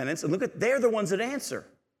those tenants? And look, they're the ones that answer.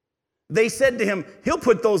 They said to him, he'll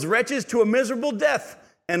put those wretches to a miserable death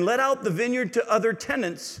and let out the vineyard to other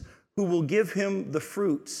tenants who will give him the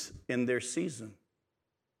fruits in their season.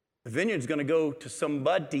 The vineyard's going to go to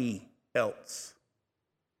somebody else,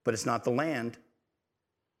 but it's not the land.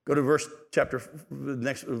 Go to verse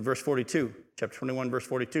 42, chapter 21, verse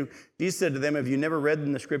 42. Jesus said to them, have you never read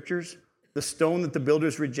in the scriptures, the stone that the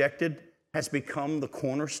builders rejected has become the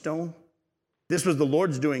cornerstone? This was the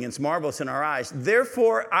Lord's doing. It's marvelous in our eyes.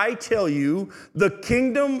 Therefore, I tell you, the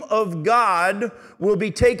kingdom of God will be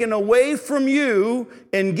taken away from you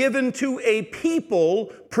and given to a people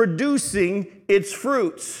producing its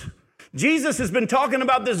fruits. Jesus has been talking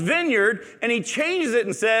about this vineyard, and he changes it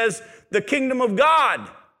and says, the kingdom of God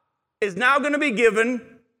is now going to be given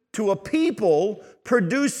to a people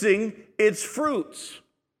producing its fruits.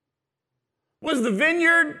 Was the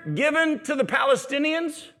vineyard given to the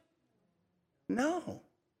Palestinians? No.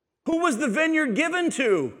 Who was the vineyard given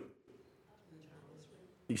to?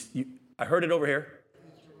 I heard it over here.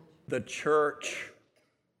 The church.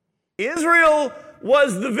 Israel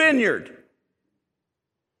was the vineyard.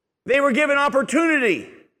 They were given opportunity.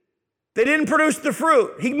 They didn't produce the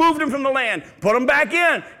fruit. He moved them from the land, put them back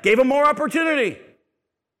in, gave them more opportunity.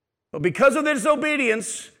 But because of their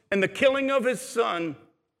disobedience and the killing of his son,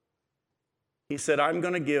 he said, I'm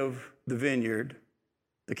going to give the vineyard,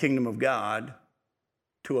 the kingdom of God,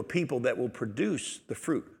 to a people that will produce the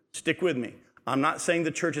fruit. Stick with me. I'm not saying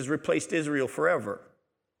the church has replaced Israel forever.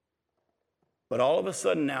 But all of a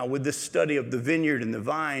sudden now, with this study of the vineyard and the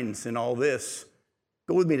vines and all this,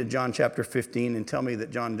 go with me to John chapter 15 and tell me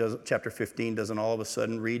that chapter 15 doesn't all of a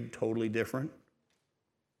sudden read totally different.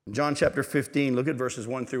 John chapter 15, look at verses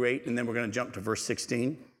 1 through 8, and then we're going to jump to verse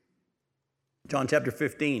 16. John chapter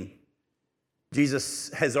 15.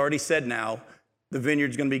 Jesus has already said now, the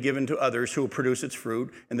vineyard's going to be given to others who will produce its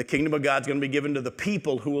fruit, and the kingdom of God's going to be given to the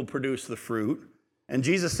people who will produce the fruit. And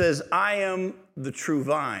Jesus says, I am the true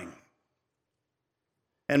vine,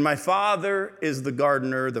 and my Father is the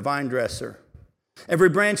gardener, the vine dresser. Every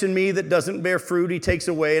branch in me that doesn't bear fruit, he takes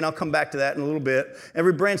away, and I'll come back to that in a little bit.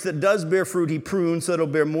 Every branch that does bear fruit, he prunes so it'll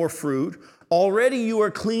bear more fruit. Already you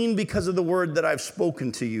are clean because of the word that I've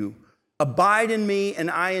spoken to you. Abide in me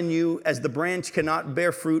and I in you, as the branch cannot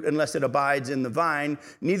bear fruit unless it abides in the vine,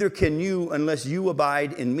 neither can you unless you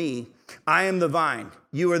abide in me. I am the vine,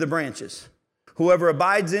 you are the branches. Whoever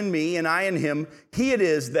abides in me and I in him, he it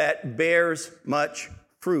is that bears much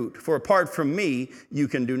fruit. For apart from me, you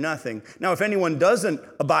can do nothing. Now, if anyone doesn't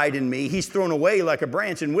abide in me, he's thrown away like a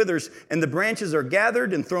branch and withers, and the branches are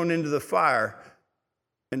gathered and thrown into the fire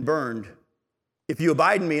and burned. If you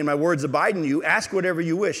abide in me and my words abide in you, ask whatever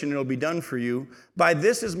you wish and it'll be done for you. By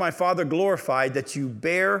this is my Father glorified, that you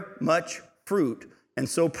bear much fruit and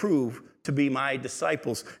so prove to be my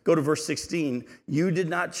disciples. Go to verse 16. You did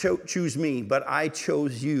not choose me, but I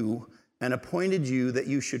chose you and appointed you that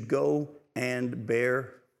you should go and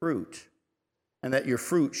bear fruit, and that your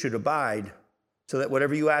fruit should abide, so that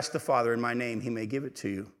whatever you ask the Father in my name, he may give it to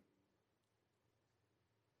you.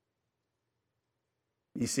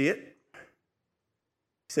 You see it?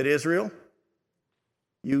 He said, Israel,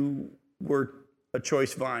 you were a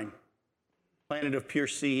choice vine, planted of pure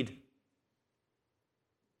seed,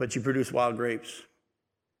 but you produced wild grapes.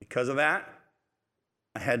 Because of that,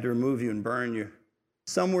 I had to remove you and burn you.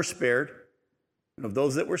 Some were spared, and of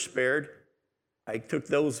those that were spared, I took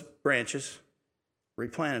those branches,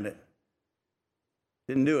 replanted it.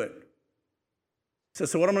 Didn't do it.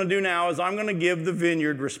 So what I'm going to do now is I'm going to give the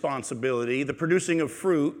vineyard responsibility, the producing of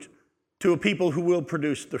fruit, to a people who will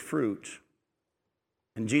produce the fruit.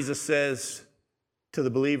 And Jesus says to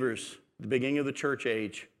the believers, at the beginning of the church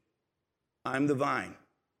age, I'm the vine,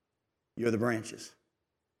 you're the branches.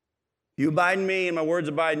 If you abide in me and my words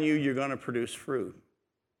abide in you, you're going to produce fruit.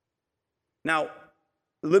 Now,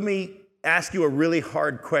 let me ask you a really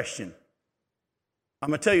hard question. I'm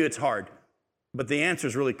going to tell you it's hard, but the answer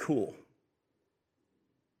is really cool.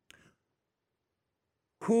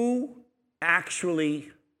 who actually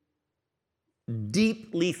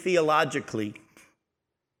deeply theologically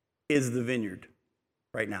is the vineyard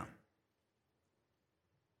right now?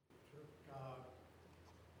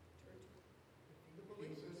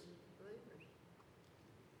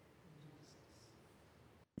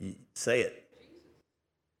 Say it.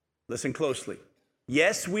 Listen closely.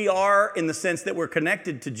 Yes, we are in the sense that we're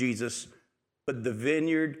connected to Jesus, but the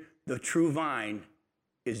vineyard, the true vine,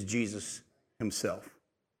 is Jesus himself.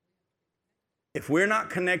 If we're not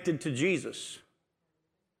connected to Jesus,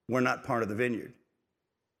 we're not part of the vineyard.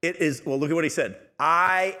 It is, well, look at what he said.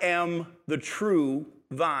 I am the true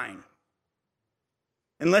vine.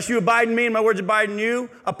 Unless you abide in me and my words abide in you,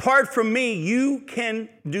 apart from me, you can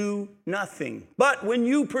do nothing. But when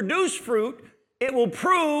you produce fruit, it will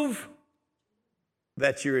prove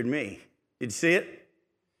that you're in me. Did you see it?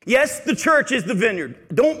 Yes, the church is the vineyard.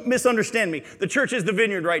 Don't misunderstand me. The church is the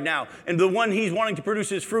vineyard right now, and the one he's wanting to produce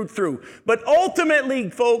his fruit through. But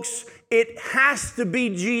ultimately, folks, it has to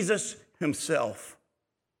be Jesus himself,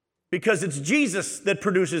 because it's Jesus that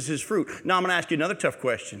produces his fruit. Now, I'm going to ask you another tough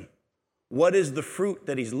question. What is the fruit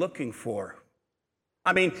that he's looking for?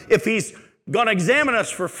 I mean, if he's going to examine us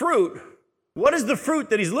for fruit, what is the fruit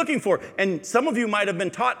that he's looking for? And some of you might have been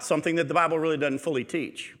taught something that the Bible really doesn't fully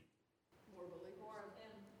teach.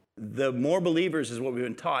 The more believers is what we've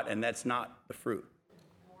been taught, and that's not the fruit.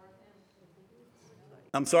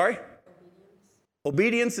 I'm sorry?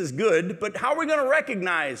 Obedience is good, but how are we going to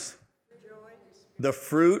recognize the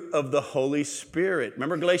fruit of the Holy Spirit?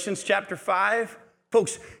 Remember Galatians chapter 5?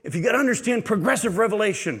 Folks, if you got to understand progressive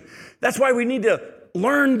revelation, that's why we need to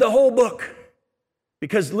learn the whole book.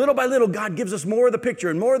 Because little by little, God gives us more of the picture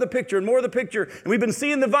and more of the picture and more of the picture. And we've been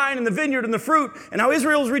seeing the vine and the vineyard and the fruit and how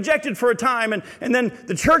Israel was rejected for a time. And then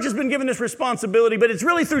the church has been given this responsibility, but it's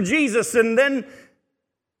really through Jesus. And then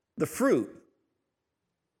the fruit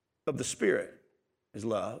of the Spirit is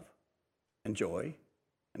love and joy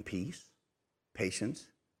and peace, patience,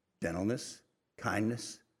 gentleness,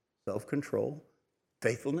 kindness, self-control,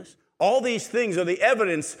 faithfulness. All these things are the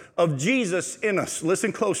evidence of Jesus in us.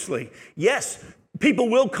 Listen closely. Yes, people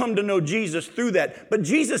will come to know Jesus through that. But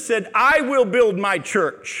Jesus said, I will build my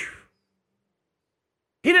church.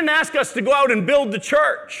 He didn't ask us to go out and build the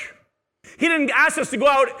church. He didn't ask us to go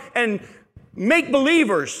out and make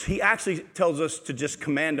believers. He actually tells us to just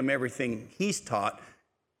command them everything he's taught.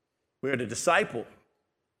 We're to disciple.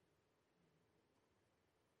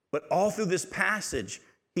 But all through this passage,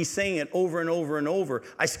 he's saying it over and over and over.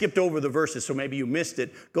 I skipped over the verses, so maybe you missed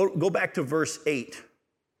it. Go back to verse 8.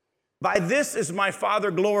 By this is my Father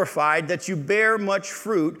glorified, that you bear much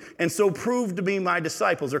fruit, and so prove to be my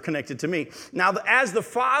disciples, or connected to me. Now, as the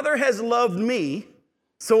Father has loved me,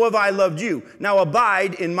 so have I loved you. Now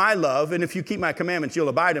abide in my love, and if you keep my commandments, you'll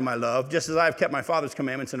abide in my love, just as I have kept my Father's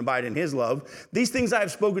commandments and abide in his love. These things I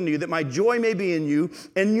have spoken to you, that my joy may be in you,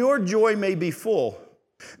 and your joy may be full.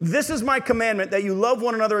 This is my commandment, that you love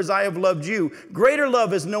one another as I have loved you. Greater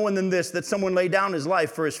love is no one than this, that someone lay down his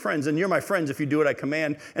life for his friends. And you're my friends if you do what I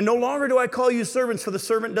command. And no longer do I call you servants, for the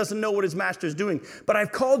servant doesn't know what his master is doing. But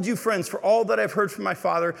I've called you friends, for all that I've heard from my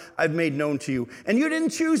Father I've made known to you. And you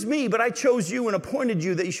didn't choose me, but I chose you and appointed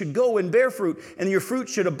you that you should go and bear fruit, and your fruit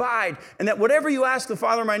should abide. And that whatever you ask the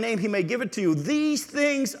Father in my name, he may give it to you. These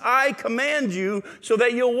things I command you, so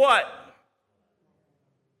that you'll what?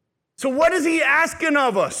 So what is he asking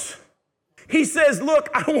of us? He says, look,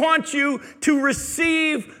 I want you to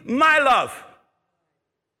receive my love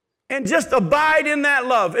and just abide in that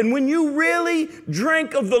love. And when you really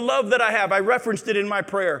drink of the love that I have, I referenced it in my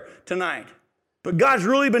prayer tonight. But God's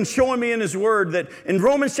really been showing me in his word that in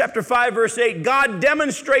Romans chapter 5, verse 8, God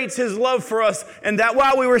demonstrates his love for us, and that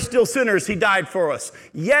while we were still sinners, he died for us.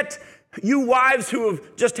 Yet, you wives who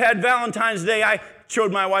have just had Valentine's Day, I showed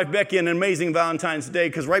my wife Becky an amazing Valentine's Day,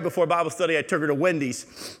 because right before Bible study, I took her to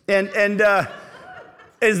Wendy's. And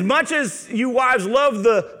as much as you wives love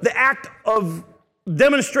the act of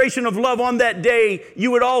demonstration of love on that day, you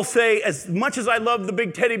would all say, as much as I love the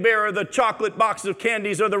big teddy bear or the chocolate boxes of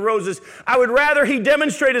candies or the roses, I would rather he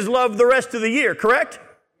demonstrate his love the rest of the year, correct?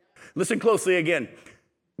 Listen closely again.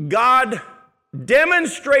 God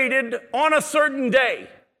demonstrated on a certain day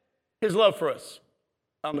his love for us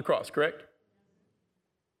on the cross, correct?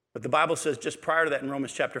 But the Bible says just prior to that in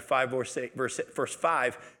Romans chapter 5, verse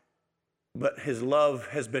 5, but his love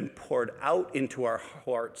has been poured out into our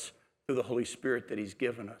hearts through the Holy Spirit that he's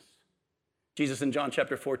given us. Jesus in John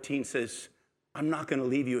chapter 14 says, I'm not going to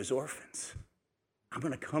leave you as orphans. I'm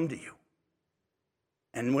going to come to you.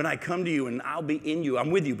 And when I come to you and I'll be in you,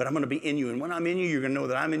 I'm with you, but I'm going to be in you. And when I'm in you, you're going to know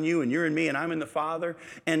that I'm in you and you're in me and I'm in the Father.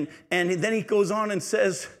 And then he goes on and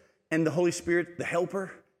says, And the Holy Spirit, the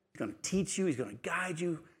helper, is going to teach you. He's going to guide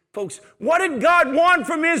you. Folks, what did God want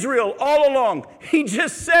from Israel all along? He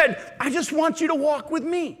just said, I just want you to walk with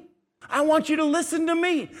me. I want you to listen to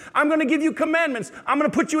me. I'm going to give you commandments. I'm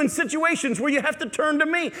going to put you in situations where you have to turn to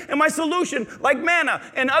me. And my solution, like manna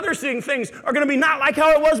and other things, are going to be not like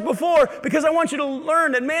how it was before, because I want you to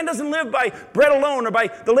learn that man doesn't live by bread alone or by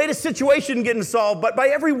the latest situation getting solved, but by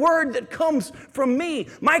every word that comes from me.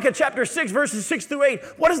 Micah chapter 6, verses 6 through 8.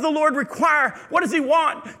 What does the Lord require? What does he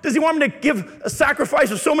want? Does he want me to give a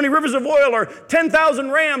sacrifice of so many rivers of oil, or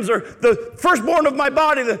 10,000 rams, or the firstborn of my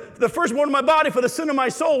body, the firstborn of my body for the sin of my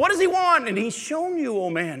soul? What does he want? And he's shown you, oh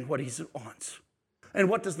man, what he wants. And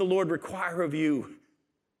what does the Lord require of you?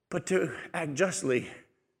 But to act justly,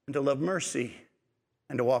 and to love mercy,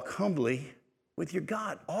 and to walk humbly with your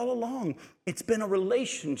God. All along, it's been a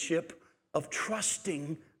relationship of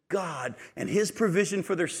trusting God and his provision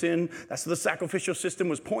for their sin. That's what the sacrificial system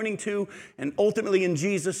was pointing to. And ultimately in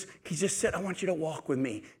Jesus, he just said, I want you to walk with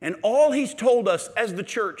me. And all he's told us as the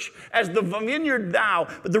church, as the vineyard now,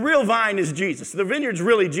 but the real vine is Jesus. The vineyard's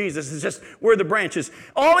really Jesus. It's just we're the branches.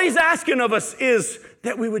 All he's asking of us is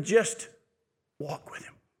that we would just walk with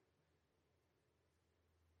him.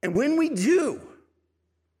 And when we do,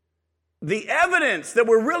 the evidence that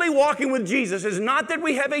we're really walking with Jesus is not that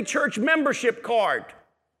we have a church membership card,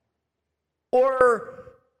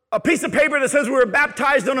 or a piece of paper that says we were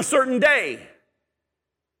baptized on a certain day.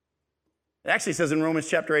 It actually says in Romans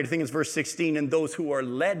chapter 8, I think it's verse 16, and those who are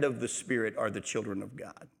led of the Spirit are the children of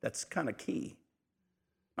God. That's kind of key.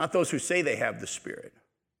 Not those who say they have the Spirit.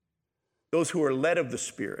 Those who are led of the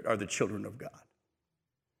Spirit are the children of God.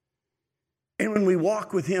 And when we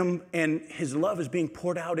walk with him and his love is being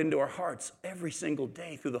poured out into our hearts every single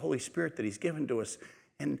day through the Holy Spirit that he's given to us,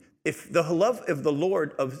 and if the love of the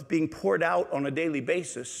Lord is being poured out on a daily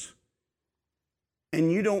basis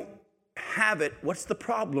and you don't have it, what's the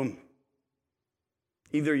problem?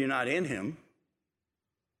 Either you're not in him,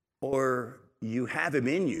 or you have him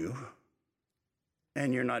in you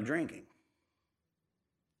and you're not drinking.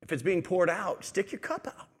 If it's being poured out, stick your cup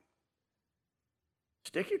out.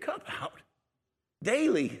 Stick your cup out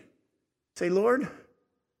daily. Say, Lord,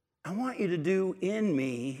 I want you to do in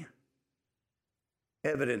me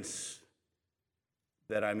evidence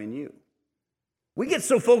that I'm in you. We get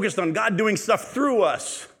so focused on God doing stuff through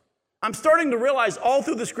us. I'm starting to realize all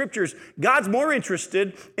through the scriptures, God's more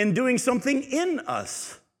interested in doing something in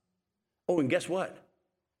us. Oh, and guess what?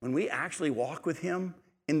 When we actually walk with him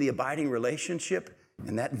in the abiding relationship,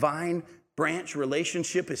 and that vine branch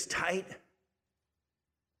relationship is tight,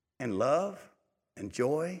 and love and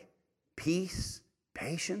joy, peace,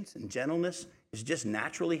 patience, and gentleness is just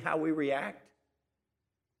naturally how we react,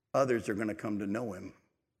 others are going to come to know him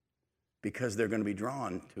because they're going to be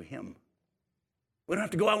drawn to him. We don't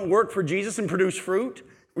have to go out and work for Jesus and produce fruit.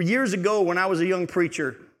 Years ago, when I was a young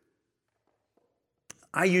preacher,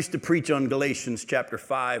 I used to preach on Galatians chapter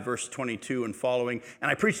 5, verse 22 and following,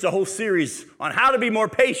 and I preached a whole series on how to be more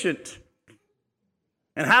patient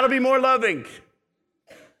and how to be more loving.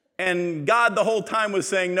 And God the whole time was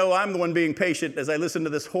saying, no, I'm the one being patient, as I listened to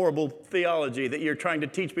this horrible theology that you're trying to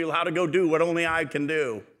teach people how to go do what only I can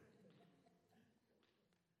do.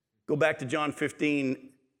 Go back to John 15.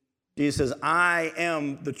 Jesus says, I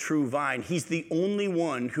am the true vine. He's the only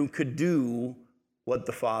one who could do what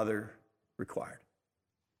the Father required.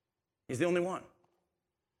 He's the only one.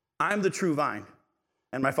 I'm the true vine,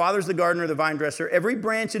 and my Father's the gardener, the vine dresser. Every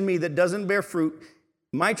branch in me that doesn't bear fruit,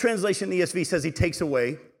 my translation, ESV, says he takes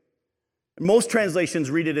away. Most translations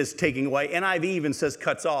read it as taking away. NIV even says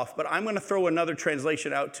cuts off, but I'm going to throw another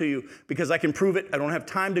translation out to you because I can prove it. I don't have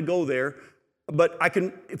time to go there, but I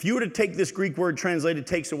can. If you were to take this Greek word translated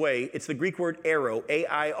takes away, it's the Greek word airo,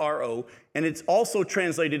 A-I-R-O, and it's also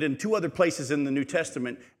translated in two other places in the New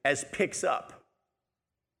Testament as picks up.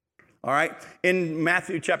 All right? In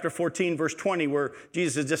Matthew chapter 14, verse 20, where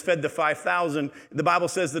Jesus has just fed the 5,000, the Bible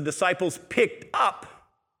says the disciples picked up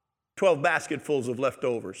 12 basketfuls of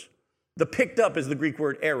leftovers. The picked up is the Greek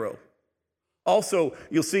word airo. Also,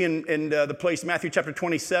 you'll see in the place, Matthew chapter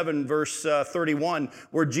 27, verse 31,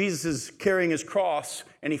 where Jesus is carrying his cross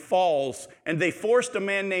and he falls, and they forced a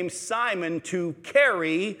man named Simon to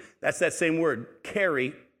carry, that's that same word,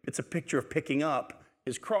 carry. It's a picture of picking up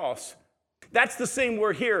his cross. That's the same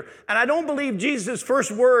word here. And I don't believe Jesus'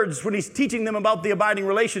 first words when he's teaching them about the abiding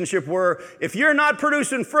relationship were, if you're not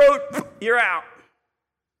producing fruit, you're out.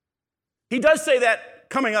 He does say that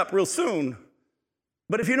coming up real soon.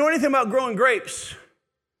 But if you know anything about growing grapes,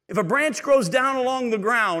 if a branch grows down along the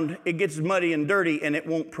ground, it gets muddy and dirty and it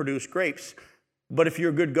won't produce grapes. But if you're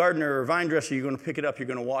a good gardener or a vine dresser, you're going to pick it up, you're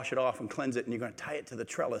going to wash it off and cleanse it, and you're going to tie it to the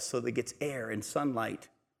trellis so that it gets air and sunlight.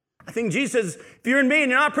 I think Jesus says, if you're in me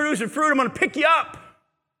and you're not producing fruit, I'm going to pick you up.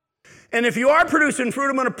 And if you are producing fruit,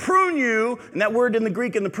 I'm going to prune you. And that word in the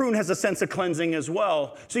Greek in the prune has a sense of cleansing as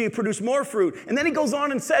well. So you produce more fruit. And then he goes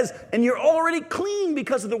on and says, and you're already clean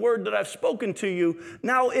because of the word that I've spoken to you.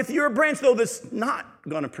 Now, if you're a branch, though, that's not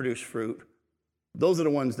going to produce fruit, those are the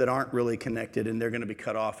ones that aren't really connected, and they're going to be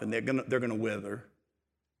cut off, and they're going to wither,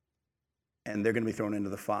 and they're going to be thrown into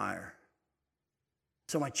the fire.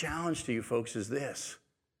 So my challenge to you folks is this.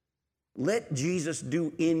 Let Jesus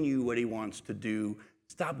do in you what he wants to do.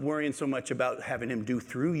 Stop worrying so much about having him do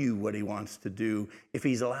through you what he wants to do. If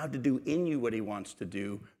he's allowed to do in you what he wants to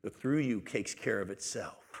do, the through you takes care of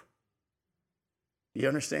itself. You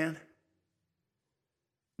understand?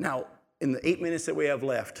 Now, in the 8 minutes that we have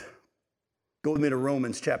left, go with me to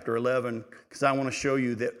Romans chapter 11, because I want to show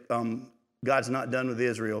you that God's not done with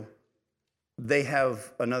Israel. They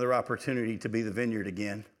have another opportunity to be the vineyard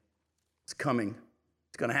again. It's coming.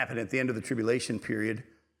 It's going to happen at the end of the tribulation period.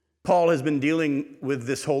 Paul has been dealing with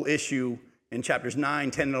this whole issue in chapters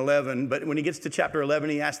 9, 10, and 11. But when he gets to chapter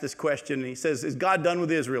 11, he asks this question. And he says, is God done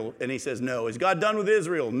with Israel? And he says, no. Is God done with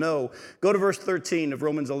Israel? No. Go to verse 13 of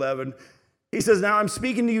Romans 11. He says, now I'm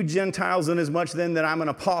speaking to you Gentiles, inasmuch then that I'm an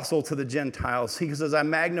apostle to the Gentiles. He says, I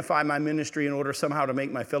magnify my ministry in order somehow to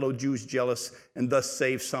make my fellow Jews jealous and thus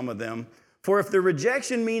save some of them. For if the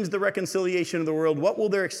rejection means the reconciliation of the world, what will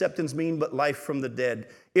their acceptance mean but life from the dead?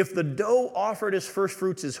 If the dough offered as first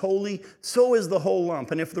fruits is holy, so is the whole lump.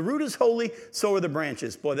 And if the root is holy, so are the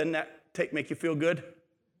branches. Boy, doesn't that make you feel good?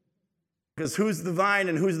 Because who's the vine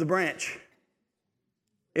and who's the branch?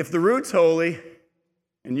 If the root's holy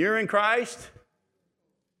and you're in Christ,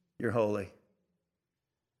 you're holy.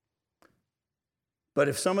 But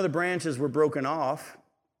if some of the branches were broken off,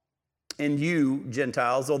 and you,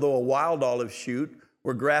 Gentiles, although a wild olive shoot,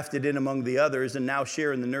 were grafted in among the others and now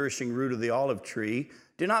share in the nourishing root of the olive tree,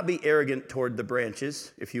 do not be arrogant toward the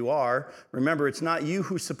branches. If you are, remember it's not you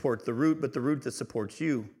who support the root, but the root that supports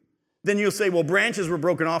you. Then you'll say, well, branches were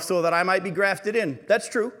broken off so that I might be grafted in. That's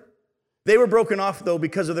true. They were broken off, though,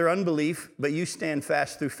 because of their unbelief, but you stand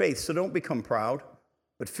fast through faith. So don't become proud,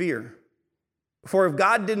 but fear. For if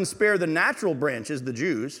God didn't spare the natural branches, the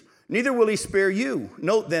Jews, neither will he spare you.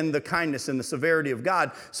 Note then the kindness and the severity of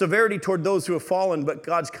God. Severity toward those who have fallen, but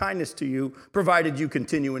God's kindness to you, provided you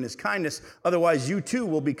continue in his kindness. Otherwise, you too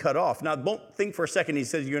will be cut off. Now, don't think for a second he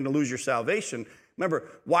says you're going to lose your salvation. Remember,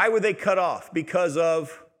 why were they cut off? Because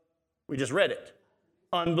of, we just read it,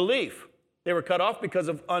 unbelief. They were cut off because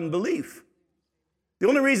of unbelief. The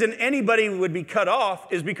only reason anybody would be cut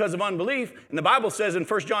off is because of unbelief. And the Bible says in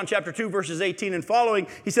 1 John chapter 2, verses 18 and following,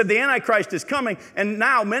 he said, the Antichrist is coming. And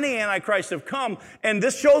now many Antichrists have come. And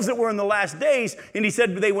this shows that we're in the last days. And he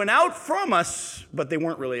said, they went out from us, but they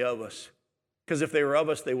weren't really of us. Because if they were of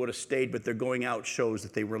us, they would have stayed, but their going out shows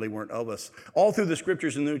that they really weren't of us. All through the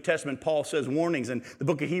scriptures in the New Testament, Paul says warnings, and the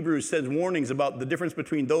book of Hebrews says warnings about the difference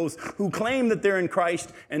between those who claim that they're in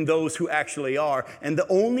Christ and those who actually are. And the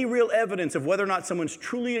only real evidence of whether or not someone's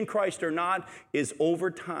truly in Christ or not is over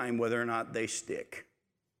time whether or not they stick.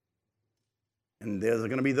 And there's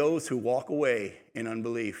going to be those who walk away in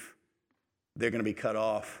unbelief. They're going to be cut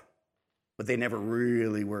off, but they never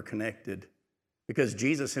really were connected. Because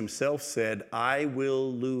Jesus himself said, I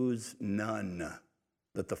will lose none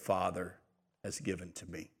that the Father has given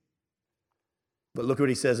to me. But look what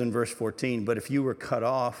he says in verse 14. But if you were cut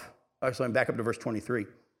off, actually I'm back up to verse 23.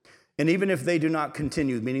 And even if they do not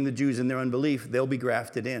continue, meaning the Jews in their unbelief, they'll be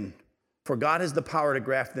grafted in. For God has the power to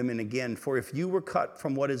graft them in again. For if you were cut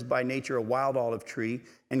from what is by nature a wild olive tree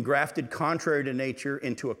and grafted contrary to nature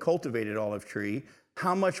into a cultivated olive tree,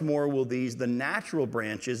 how much more will these, the natural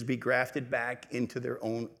branches, be grafted back into their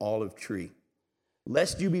own olive tree?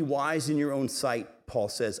 Lest you be wise in your own sight, Paul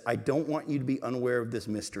says, I don't want you to be unaware of this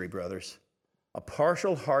mystery, brothers. A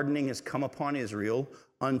partial hardening has come upon Israel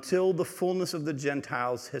until the fullness of the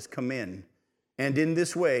Gentiles has come in. And in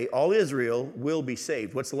this way, all Israel will be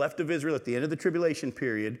saved. What's left of Israel at the end of the tribulation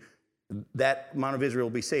period, that amount of Israel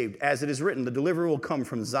will be saved. As it is written, the deliverer will come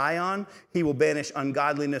from Zion. He will banish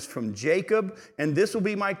ungodliness from Jacob. And this will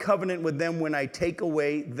be my covenant with them when I take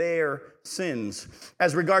away their sins.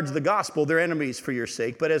 As regards the gospel, they're enemies for your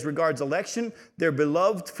sake. But as regards election, they're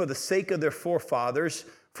beloved for the sake of their forefathers.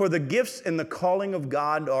 For the gifts and the calling of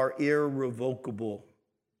God are irrevocable.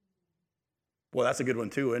 Well, that's a good one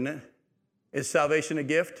too, isn't it? Is salvation a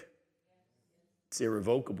gift? It's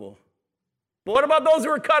irrevocable. But what about those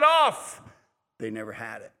who were cut off? They never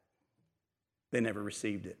had it. They never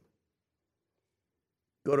received it.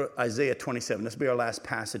 Go to Isaiah 27. This will be our last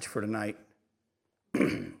passage for tonight.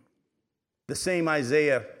 The same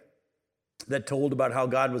Isaiah that told about how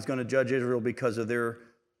God was going to judge Israel because of their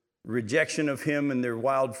rejection of him and their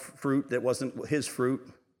wild fruit that wasn't his fruit.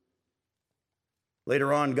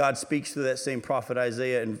 Later on, God speaks to that same prophet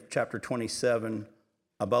Isaiah in chapter 27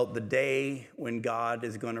 about the day when God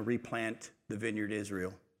is going to replant the vineyard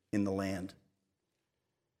Israel in the land.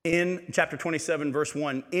 In chapter 27, verse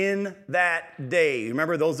 1, in that day,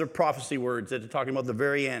 remember those are prophecy words that are talking about the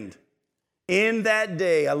very end. In that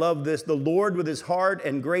day, I love this, the Lord with his hard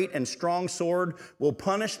and great and strong sword will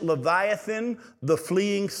punish Leviathan, the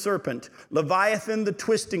fleeing serpent, Leviathan, the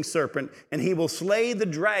twisting serpent, and he will slay the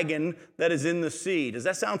dragon that is in the sea. Does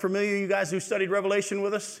that sound familiar, you guys who studied Revelation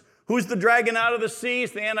with us? Who's the dragon out of the sea?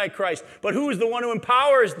 It's the Antichrist. But who is the one who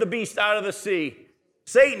empowers the beast out of the sea?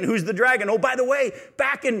 Satan, who's the dragon. Oh, by the way,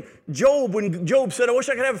 back in Job, when Job said, I wish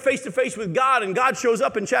I could have a face-to-face with God, and God shows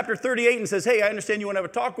up in chapter 38 and says, hey, I understand you want to have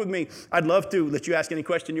a talk with me. I'd love to let you ask any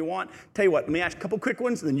question you want. Tell you what, let me ask a couple quick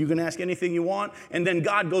ones, then you can ask anything you want. And then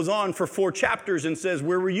God goes on for 4 chapters and says,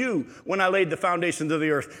 where were you when I laid the foundations of the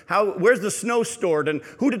earth? Where's the snow stored? And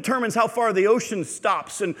who determines how far the ocean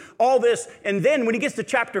stops? And all this. And then when he gets to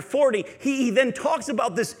chapter 40, he then talks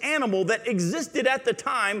about this animal that existed at the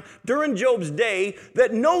time during Job's day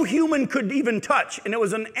that no human could even touch. And it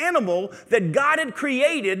was an animal that God had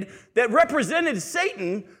created that represented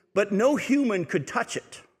Satan, but no human could touch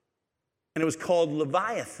it. And it was called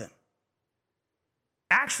Leviathan.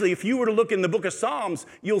 Actually, if you were to look in the book of Psalms,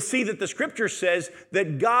 you'll see that the scripture says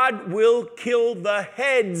that God will kill the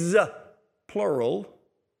heads, plural,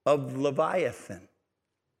 of Leviathan.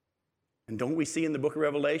 And don't we see in the book of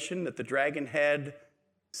Revelation that the dragon had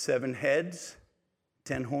 7 heads,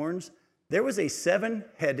 10 horns? There was a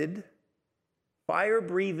 7-headed,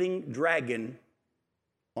 fire-breathing dragon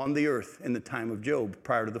on the earth in the time of Job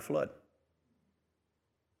prior to the flood.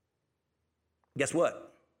 Guess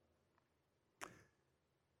what?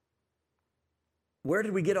 Where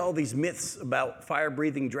did we get all these myths about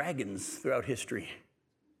fire-breathing dragons throughout history?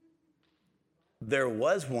 There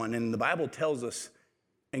was one, and the Bible tells us,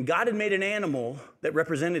 and God had made an animal that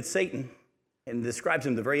represented Satan, and describes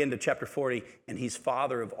him at the very end of chapter 40, and he's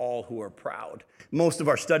father of all who are proud. Most of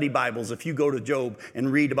our study Bibles, if you go to Job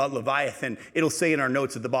and read about Leviathan, it'll say in our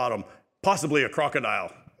notes at the bottom, possibly a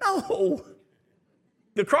crocodile. No.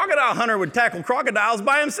 The crocodile hunter would tackle crocodiles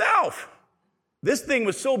by himself. This thing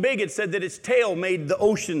was so big, it said that its tail made the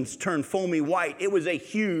oceans turn foamy white. It was a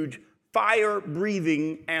huge,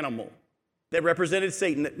 fire-breathing animal that represented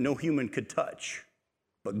Satan that no human could touch.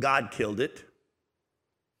 But God killed it.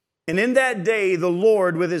 And in that day, the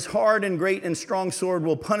Lord, with his hard and great and strong sword,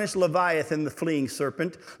 will punish Leviathan, the fleeing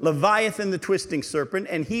serpent, Leviathan, the twisting serpent,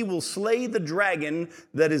 and he will slay the dragon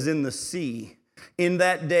that is in the sea. In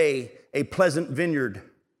that day, a pleasant vineyard.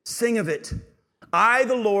 Sing of it. I,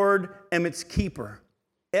 the Lord, am its keeper.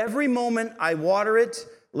 Every moment I water it,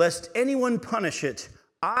 lest anyone punish it.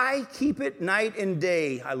 I keep it night and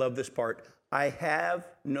day. I love this part. I have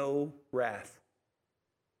no wrath.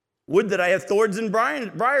 Would that I have thorns and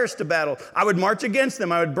briars to battle. I would march against them.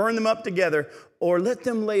 I would burn them up together. Or let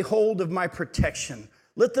them lay hold of my protection.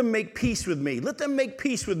 Let them make peace with me. Let them make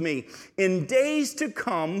peace with me. In days to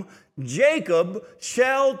come, Jacob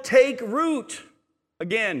shall take root.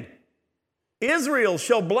 Again, Israel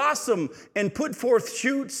shall blossom and put forth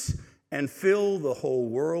shoots and fill the whole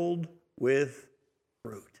world with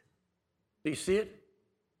fruit. Do you see it?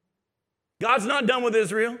 God's not done with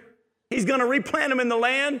Israel. He's going to replant them in the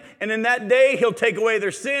land, and in that day, he'll take away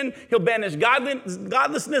their sin. He'll banish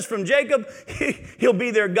godlessness from Jacob. He'll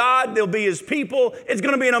be their God. They'll be his people. It's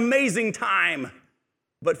going to be an amazing time.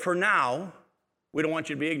 But for now, we don't want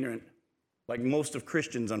you to be ignorant, like most of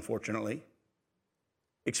Christians, unfortunately.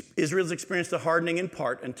 Israel's experienced a hardening in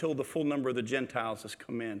part until the full number of the Gentiles has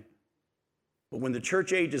come in. But when the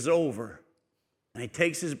church age is over, and he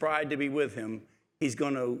takes his bride to be with him, he's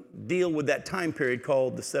going to deal with that time period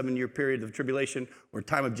called the 7-year period of tribulation, or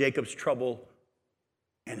time of Jacob's trouble.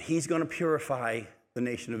 And he's going to purify the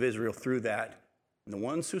nation of Israel through that. And the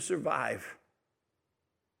ones who survive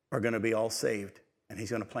are going to be all saved. And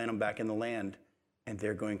he's going to plant them back in the land. And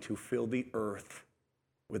they're going to fill the earth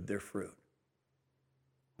with their fruit.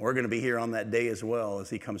 We're going to be here on that day as well as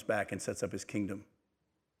he comes back and sets up his kingdom.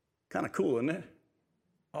 Kind of cool, isn't it?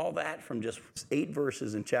 All that from just 8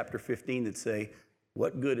 verses in chapter 15 that say,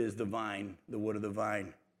 what good is the vine, the wood of the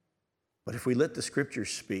vine? But if we let the scriptures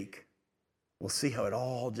speak, we'll see how it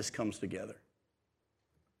all just comes together.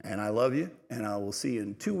 And I love you, and I will see you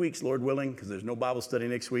in 2 weeks, Lord willing, because there's no Bible study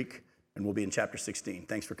next week, and we'll be in chapter 16.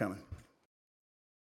 Thanks for coming.